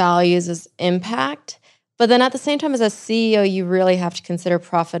core values is impact. But then at the same time, as a CEO, you really have to consider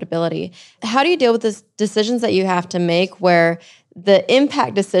profitability. How do you deal with the decisions that you have to make where the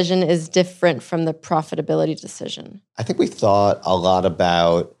impact decision is different from the profitability decision? I think we thought a lot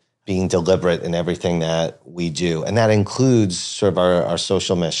about being deliberate in everything that we do. And that includes sort of our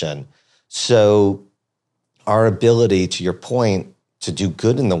social mission. So our ability, to your point, to do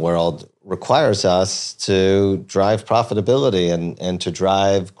good in the world requires us to drive profitability and to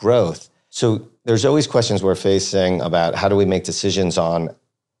drive growth. So there's always questions we're facing about how do we make decisions on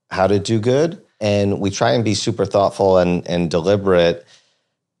how to do good. And we try and be super thoughtful and deliberate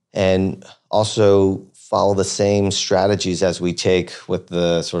and also follow the same strategies as we take with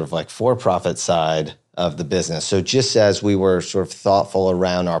the sort of like for-profit side of the business. So just as we were sort of thoughtful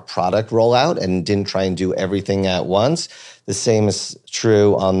around our product rollout and didn't try and do everything at once, the same is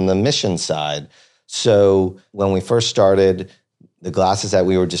true on the mission side. So when we first started, the glasses that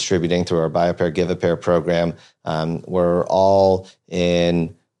we were distributing through our Buy a Pair, Give a Pair program were all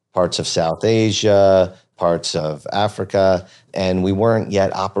in parts of South Asia, parts of Africa, and we weren't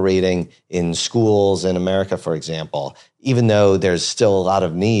yet operating in schools in America, for example, even though there's still a lot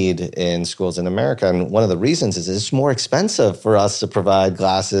of need in schools in America. And one of the reasons is it's more expensive for us to provide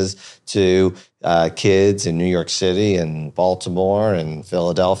glasses to kids in New York City and Baltimore and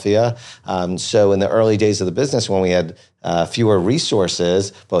Philadelphia. So in the early days of the business, when we had fewer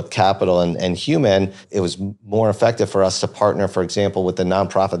resources, both capital and human, it was more effective for us to partner, for example, with the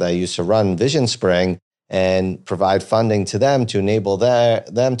nonprofit that I used to run, Vision Spring, and provide funding to them to enable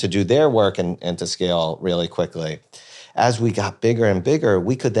them to do their work and to scale really quickly. As we got bigger and bigger,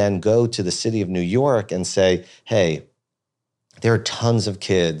 we could then go to the city of New York and say, hey, there are tons of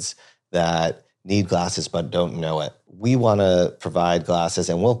kids that need glasses but don't know it. We want to provide glasses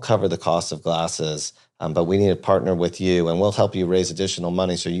and we'll cover the cost of glasses, but we need to partner with you and we'll help you raise additional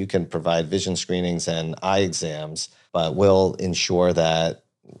money so you can provide vision screenings and eye exams, but we'll ensure that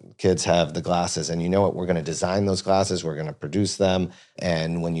kids have the glasses. And you know what? We're going to design those glasses. We're going to produce them.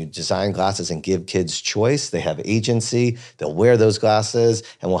 And when you design glasses and give kids choice, they have agency. They'll wear those glasses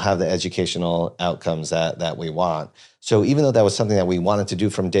and we'll have the educational outcomes that we want. So even though that was something that we wanted to do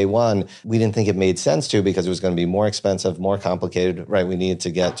from day one, we didn't think it made sense to because it was going to be more expensive, more complicated, right? We needed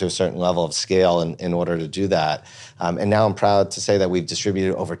to get to a certain level of scale in order to do that. And now I'm proud to say that we've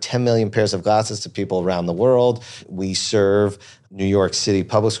distributed over 10 million pairs of glasses to people around the world. We serve New York City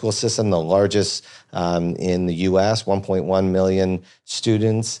public school system, the largest in the U.S., 1.1 million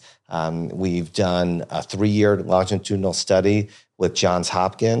students. We've done a 3-year longitudinal study with Johns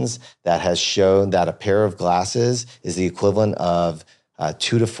Hopkins that has shown that a pair of glasses is the equivalent of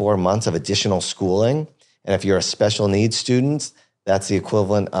 2 to 4 months of additional schooling. And if you're a special needs student, that's the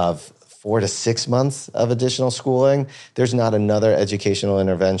equivalent of 4 to 6 months of additional schooling. There's not another educational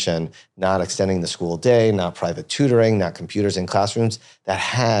intervention, not extending the school day, not private tutoring, not computers in classrooms, that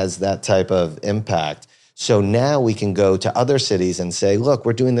has that type of impact. So now we can go to other cities and say, look,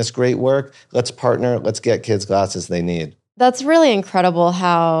 we're doing this great work. Let's partner. Let's get kids glasses they need. That's really incredible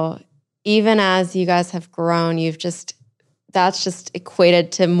how even as you guys have grown, that's just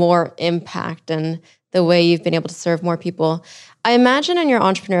equated to more impact and the way you've been able to serve more people. I imagine in your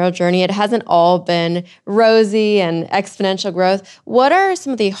entrepreneurial journey, it hasn't all been rosy and exponential growth. What are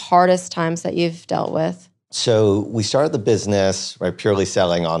some of the hardest times that you've dealt with? So we started the business, right, purely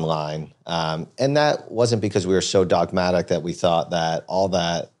selling online. And that wasn't because we were so dogmatic that we thought that all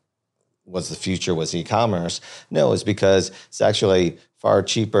that was the future was e-commerce. No, it was because it's actually far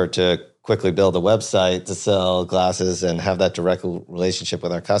cheaper to quickly build a website to sell glasses and have that direct relationship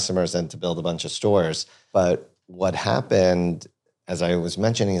with our customers than to build a bunch of stores. But what happened, as I was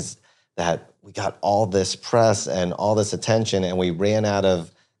mentioning, is that we got all this press and all this attention, and we ran out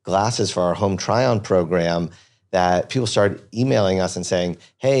of glasses for our home try-on program, that people started emailing us and saying,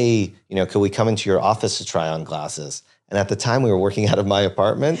 hey, could we come into your office to try on glasses? And at the time, we were working out of my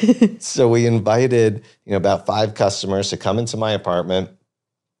apartment. So we invited, about 5 customers to come into my apartment.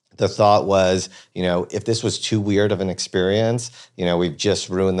 The thought was, if this was too weird of an experience, we've just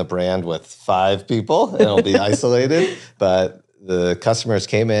ruined the brand with 5 people and it'll be isolated. But the customers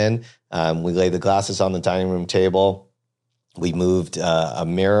came in, we laid the glasses on the dining room table. We moved a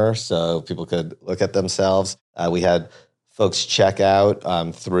mirror so people could look at themselves. We had folks check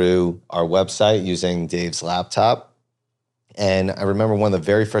out through our website using Dave's laptop. And I remember one of the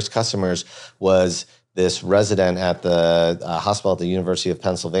very first customers was this resident at the hospital at the University of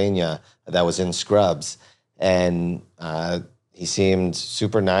Pennsylvania that was in scrubs. And he seemed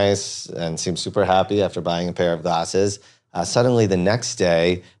super nice and seemed super happy after buying a pair of glasses. Suddenly the next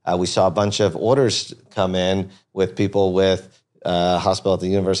day, we saw a bunch of orders come in with people with hospital at the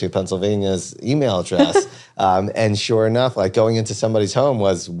University of Pennsylvania's email address. And sure enough, like going into somebody's home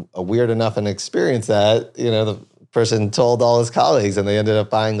was a weird enough an experience that, the person told all his colleagues and they ended up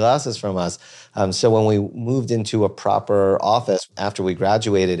buying glasses from us. So when we moved into a proper office after we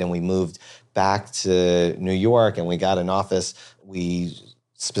graduated and we moved back to New York and we got an office, we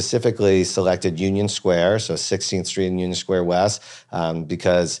specifically selected Union Square, so 16th Street and Union Square West,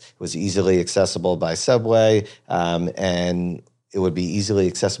 because it was easily accessible by subway and it would be easily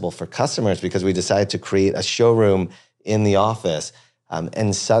accessible for customers because we decided to create a showroom in the office.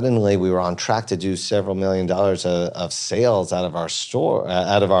 And suddenly we were on track to do several $1 million of sales out of our store,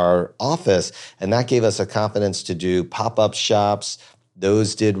 out of our office. And that gave us a confidence to do pop-up shops.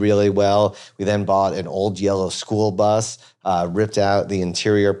 Those did really well. We then bought an old yellow school bus, ripped out the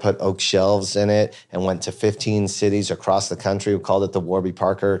interior, put oak shelves in it, and went to 15 cities across the country. We called it the Warby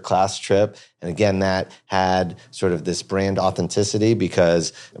Parker class trip. And again, that had sort of this brand authenticity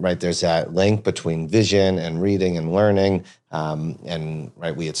because, right, there's that link between vision and reading and learning. And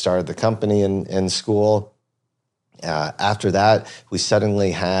right, we had started the company in school. After that, we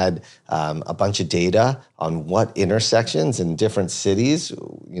suddenly had a bunch of data on what intersections in different cities,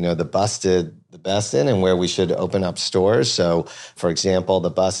 the bus did the best in and where we should open up stores. So, for example, the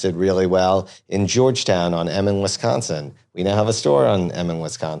bus did really well in Georgetown on Emmon, Wisconsin. We now have a store on Emmon,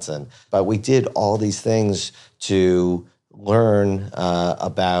 Wisconsin. But we did all these things to learn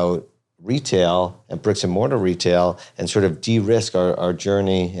about retail and bricks and mortar retail and sort of de-risk our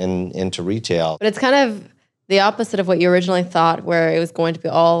journey into retail. But it's kind of the opposite of what you originally thought, where it was going to be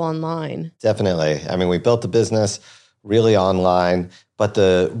all online. Definitely. I mean, we built the business really online, but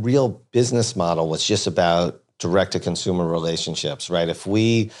the real business model was just about direct-to-consumer relationships, right? If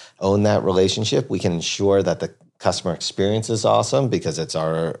we own that relationship, we can ensure that the customer experience is awesome because it's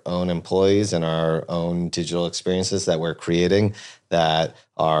our own employees and our own digital experiences that we're creating that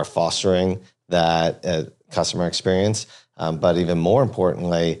are fostering that customer experience. But even more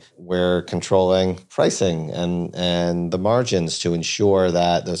importantly, we're controlling pricing and the margins to ensure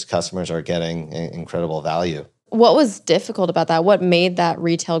that those customers are getting incredible value. What was difficult about that? What made that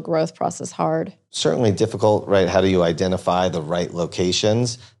retail growth process hard? Certainly difficult, right? How do you identify the right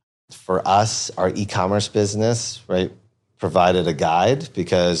locations? For us, our e-commerce business, right, provided a guide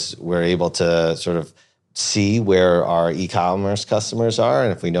because we're able to sort of see where our e-commerce customers are.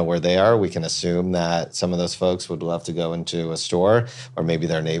 And if we know where they are, we can assume that some of those folks would love to go into a store, or maybe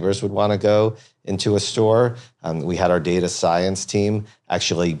their neighbors would want to go into a store. We had our data science team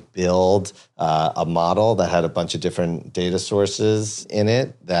actually build a model that had a bunch of different data sources in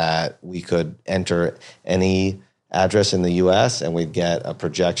it that we could enter any address in the US and we'd get a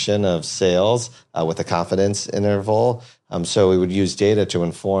projection of sales with a confidence interval. So we would use data to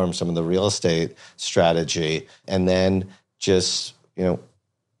inform some of the real estate strategy and then just,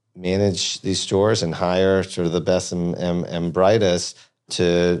 manage these stores and hire sort of the best and brightest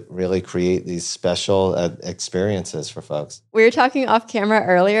to really create these special experiences for folks. We were talking off camera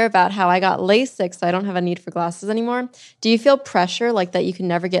earlier about how I got LASIK, so I don't have a need for glasses anymore. Do you feel pressure like that you can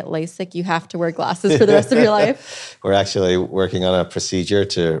never get LASIK? You have to wear glasses for the rest of your life? We're actually working on a procedure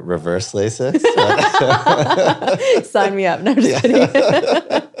to reverse LASIK. Sign me up. No, I'm just kidding.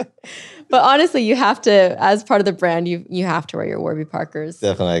 But honestly, you have to, as part of the brand, you have to wear your Warby Parkers.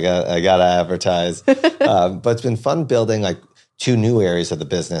 Definitely, I got to advertise. But it's been fun building like two new areas of the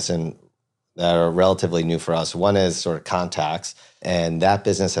business and that are relatively new for us. One is sort of contacts, and that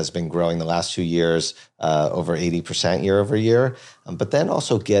business has been growing the last 2 years over 80% year over year. But then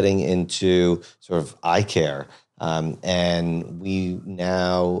also getting into sort of eye care. And we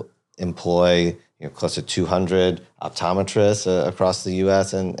now employ close to 200 optometrists across the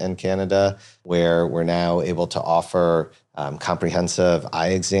US and Canada, where we're now able to offer comprehensive eye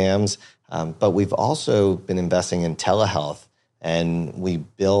exams. But we've also been investing in telehealth. And we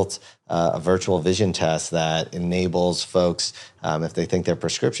built a virtual vision test that enables folks, if they think their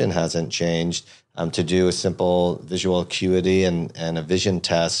prescription hasn't changed, to do a simple visual acuity and a vision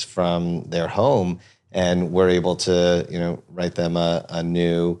test from their home. And we're able to, write them a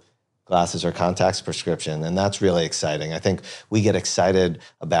new glasses or contacts prescription. And that's really exciting. I think we get excited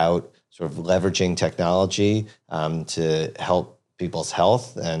about sort of leveraging technology to help people's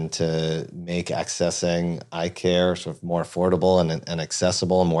health and to make accessing eye care sort of more affordable and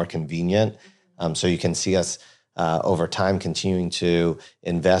accessible and more convenient. So you can see us over time continuing to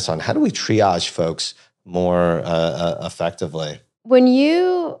invest on how do we triage folks more effectively. When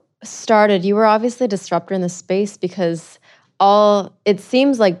you started, you were obviously a disruptor in the space because it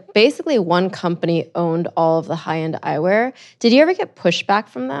seems like basically one company owned all of the high-end eyewear. Did you ever get pushback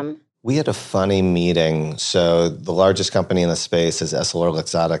from them? We had a funny meeting. So the largest company in the space is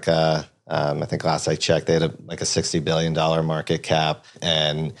EssilorLuxottica. I think last I checked, they had a $60 billion market cap,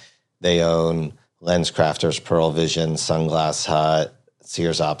 and they own LensCrafters, Pearle Vision, Sunglass Hut,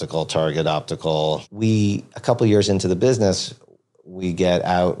 Sears Optical, Target Optical. A couple years into the business, we get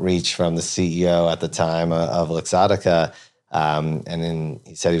outreach from the CEO at the time of Luxottica, and then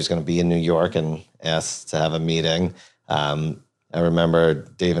he said he was going to be in New York and asked to have a meeting. I remember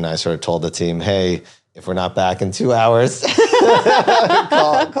Dave and I sort of told the team, hey, if we're not back in 2 hours,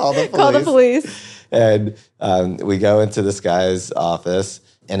 call the police. Call the police. And we go into this guy's office,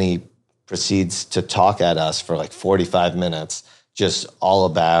 and he proceeds to talk at us for like 45 minutes, just all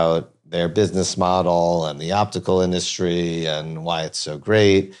about their business model and the optical industry and why it's so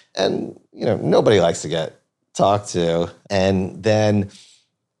great. And, nobody likes to get talked to. And then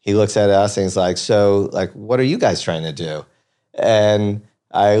he looks at us and he's like, so, what are you guys trying to do? And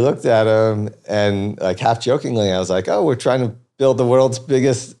I looked at him and half jokingly, I was like, oh, we're trying to build the world's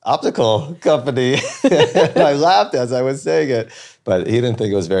biggest optical company. And I laughed as I was saying it, but he didn't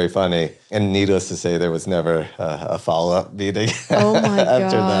think it was very funny. And needless to say, there was never a follow-up meeting oh my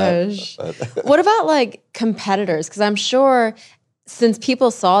after gosh. that. What about competitors? Because I'm sure since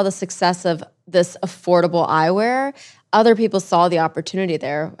people saw the success of this affordable eyewear, other people saw the opportunity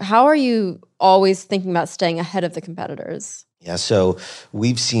there. How are you always thinking about staying ahead of the competitors? Yeah, so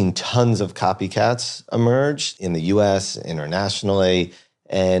we've seen tons of copycats emerge in the US, internationally,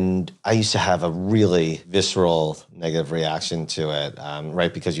 and I used to have a really visceral negative reaction to it,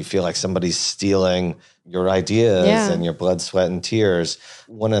 right? Because you feel like somebody's stealing your ideas and your blood, sweat, and tears.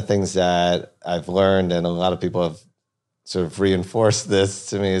 One of the things that I've learned, and a lot of people have sort of reinforced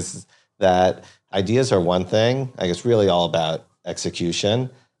this to me, is that ideas are one thing. It's really all about execution.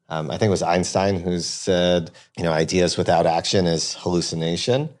 I think it was Einstein who said, ideas without action is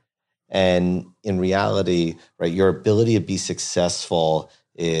hallucination. And in reality, right, your ability to be successful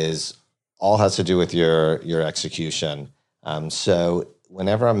is all has to do with your execution. So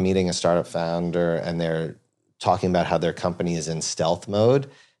whenever I'm meeting a startup founder and they're talking about how their company is in stealth mode,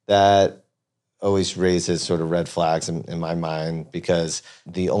 that always raises sort of red flags in my mind, because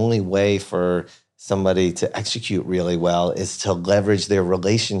the only way for somebody to execute really well is to leverage their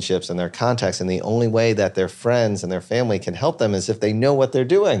relationships and their contacts. And the only way that their friends and their family can help them is if they know what they're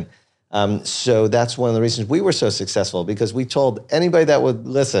doing. So that's one of the reasons we were so successful, because we told anybody that would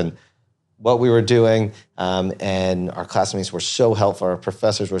listen what we were doing, and our classmates were so helpful, our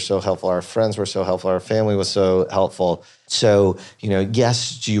professors were so helpful, our friends were so helpful, our family was so helpful. So,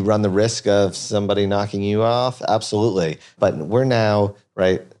 yes, do you run the risk of somebody knocking you off? Absolutely. But we're now,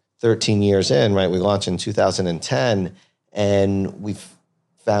 13 years in, we launched in 2010, and we've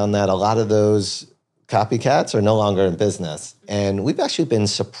found that a lot of those copycats are no longer in business. And we've actually been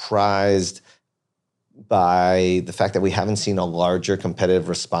surprised by the fact that we haven't seen a larger competitive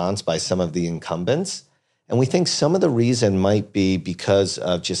response by some of the incumbents. And we think some of the reason might be because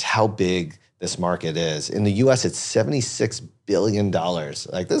of just how big this market is. In the US, it's $76 billion. This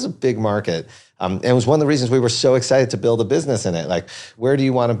is a big market. And it was one of the reasons we were so excited to build a business in it. Where do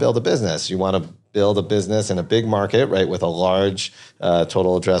you want to build a business? You want to build a business in a big market, with a large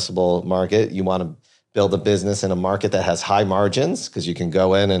total addressable market. You want to build a business in a market that has high margins, because you can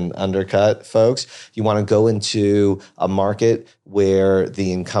go in and undercut folks. You want to go into a market where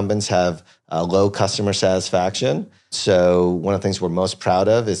the incumbents have low customer satisfaction. So one of the things we're most proud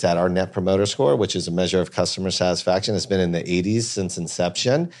of is that our Net Promoter Score, which is a measure of customer satisfaction, has been in the 80s since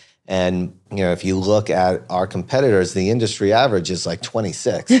inception. And if you look at our competitors, the industry average is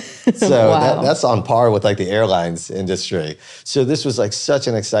 26. So Wow. that's on par with the airlines industry. So this was such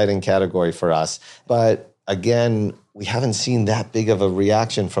an exciting category for us. But again, we haven't seen that big of a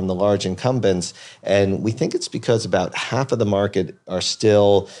reaction from the large incumbents. And we think it's because about half of the market are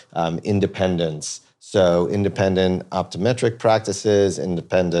still independents. So independent optometric practices,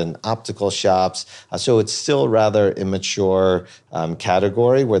 independent optical shops. So it's still a rather immature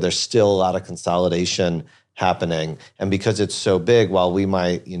category where there's still a lot of consolidation happening. And because it's so big, while we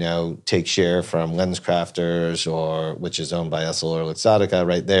might, take share from LensCrafters, which is owned by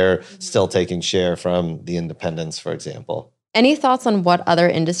EssilorLuxottica, they're still taking share from the independents, for example. Any thoughts on what other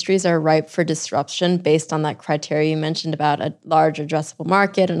industries are ripe for disruption based on that criteria you mentioned about a large addressable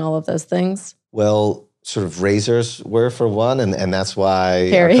market and all of those things? Well, sort of razors were for one, and that's why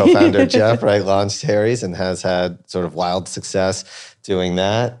Harry. our co-founder Jeff launched Harry's and has had sort of wild success doing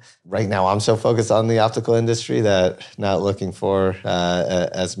that. Right now, I'm so focused on the optical industry that not looking for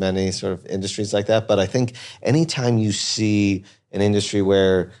as many sort of industries like that. But I think anytime you see an industry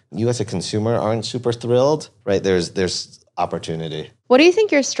where you as a consumer aren't super thrilled, there's opportunity. What do you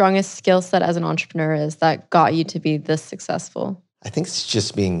think your strongest skill set as an entrepreneur is that got you to be this successful? I think it's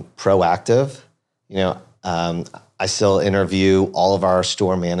just being proactive. I still interview all of our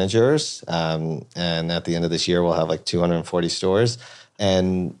store managers, and at the end of this year, we'll have 240 stores.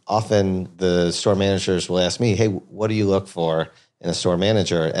 And often the store managers will ask me, hey, what do you look for in a store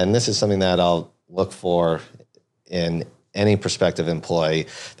manager? And this is something that I'll look for in any prospective employee.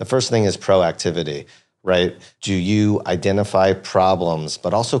 The first thing is proactivity, Do you identify problems,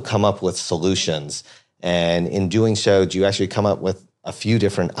 but also come up with solutions? And in doing so, do you actually come up with a few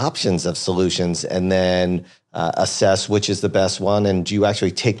different options of solutions and then assess which is the best one? And do you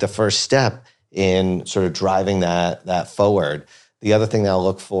actually take the first step in sort of driving that forward? The other thing that I'll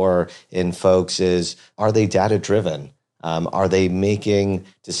look for in folks is, are they data-driven? Are they making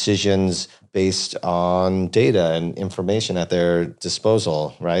decisions based on data and information at their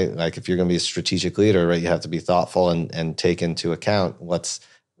disposal, If you're going to be a strategic leader, you have to be thoughtful and take into account what's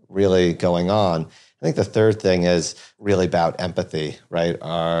really going on. I think the third thing is really about empathy,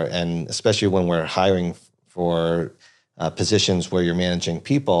 and especially when we're hiring for positions where you're managing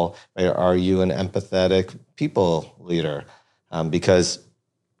people, are you an empathetic people leader? Because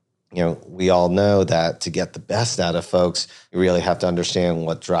we all know that to get the best out of folks, you really have to understand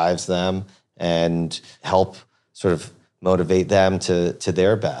what drives them and help sort of motivate them to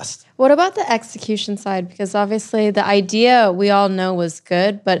their best. What about the execution side? Because obviously the idea we all know was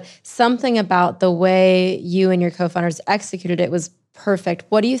good, but something about the way you and your co-founders executed it was perfect.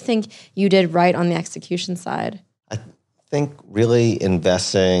 What do you think you did right on the execution side? I think really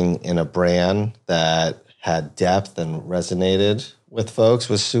investing in a brand that had depth and resonated with folks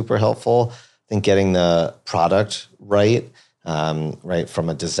was super helpful. I think getting the product right from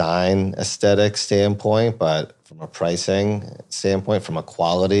a design aesthetic standpoint, but from a pricing standpoint, from a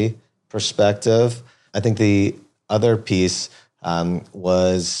quality perspective. I think the other piece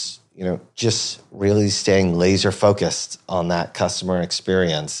was, just really staying laser focused on that customer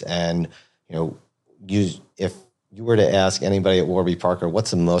experience. And, if you were to ask anybody at Warby Parker,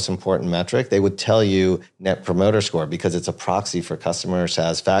 what's the most important metric? They would tell you Net Promoter Score, because it's a proxy for customer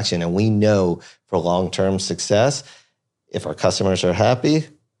satisfaction. And we know for long-term success, if our customers are happy,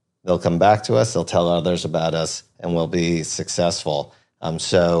 they'll come back to us, they'll tell others about us, and we'll be successful.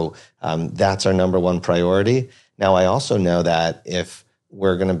 So that's our number one priority. Now, I also know that if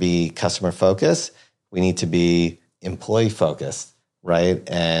we're going to be customer focused, we need to be employee focused, right?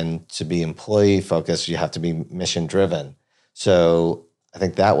 And to be employee focused, you have to be mission driven. So I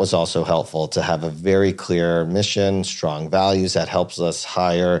think that was also helpful to have a very clear mission, strong values that helps us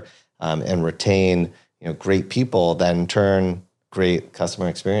hire and retain great people, that in turn great customer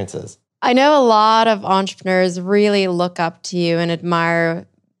experiences. I know a lot of entrepreneurs really look up to you and admire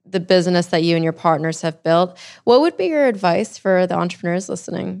the business that you and your partners have built. What would be your advice for the entrepreneurs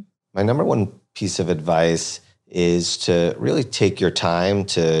listening? My number one piece of advice is to really take your time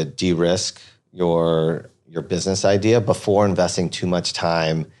to de-risk your business idea before investing too much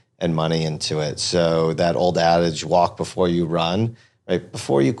time and money into it. So that old adage, walk before you run, right?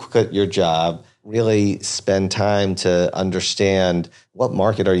 Before you quit your job, really spend time to understand what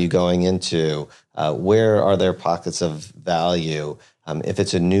market are you going into, where are there pockets of value, if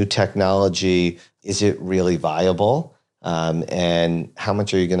it's a new technology, is it really viable, and how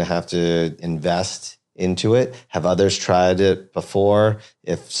much are you going to have to invest into it? Have others tried it before?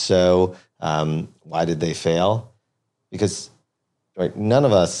 If so, why did they fail? Because none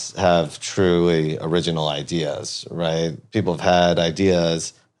of us have truly original ideas, right? People have had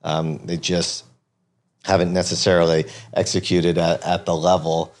ideas, they just haven't necessarily executed at the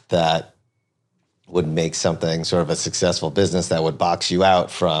level that would make something sort of a successful business that would box you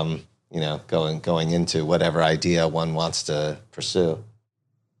out from, going into whatever idea one wants to pursue.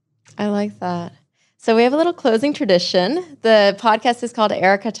 I like that. So we have a little closing tradition. The podcast is called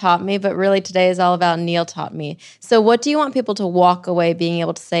Erica Taught Me, but really today is all about Neil Taught Me. So what do you want people to walk away being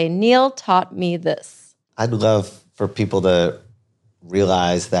able to say, Neil taught me this? I'd love for people to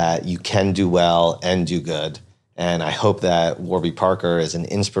realize that you can do well and do good. And I hope that Warby Parker is an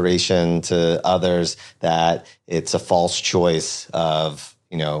inspiration to others, that it's a false choice of,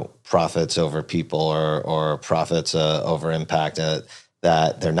 profits over people or profits over impact,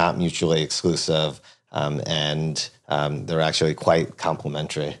 that they're not mutually exclusive, and they're actually quite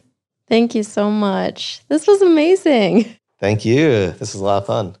complementary. Thank you so much. This was amazing. Thank you. This was a lot of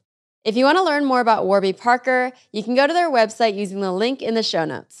fun. If you want to learn more about Warby Parker, you can go to their website using the link in the show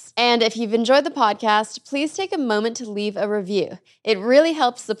notes. And if you've enjoyed the podcast, please take a moment to leave a review. It really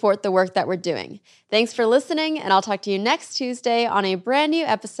helps support the work that we're doing. Thanks for listening, and I'll talk to you next Tuesday on a brand new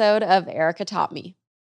episode of Erica Taught Me.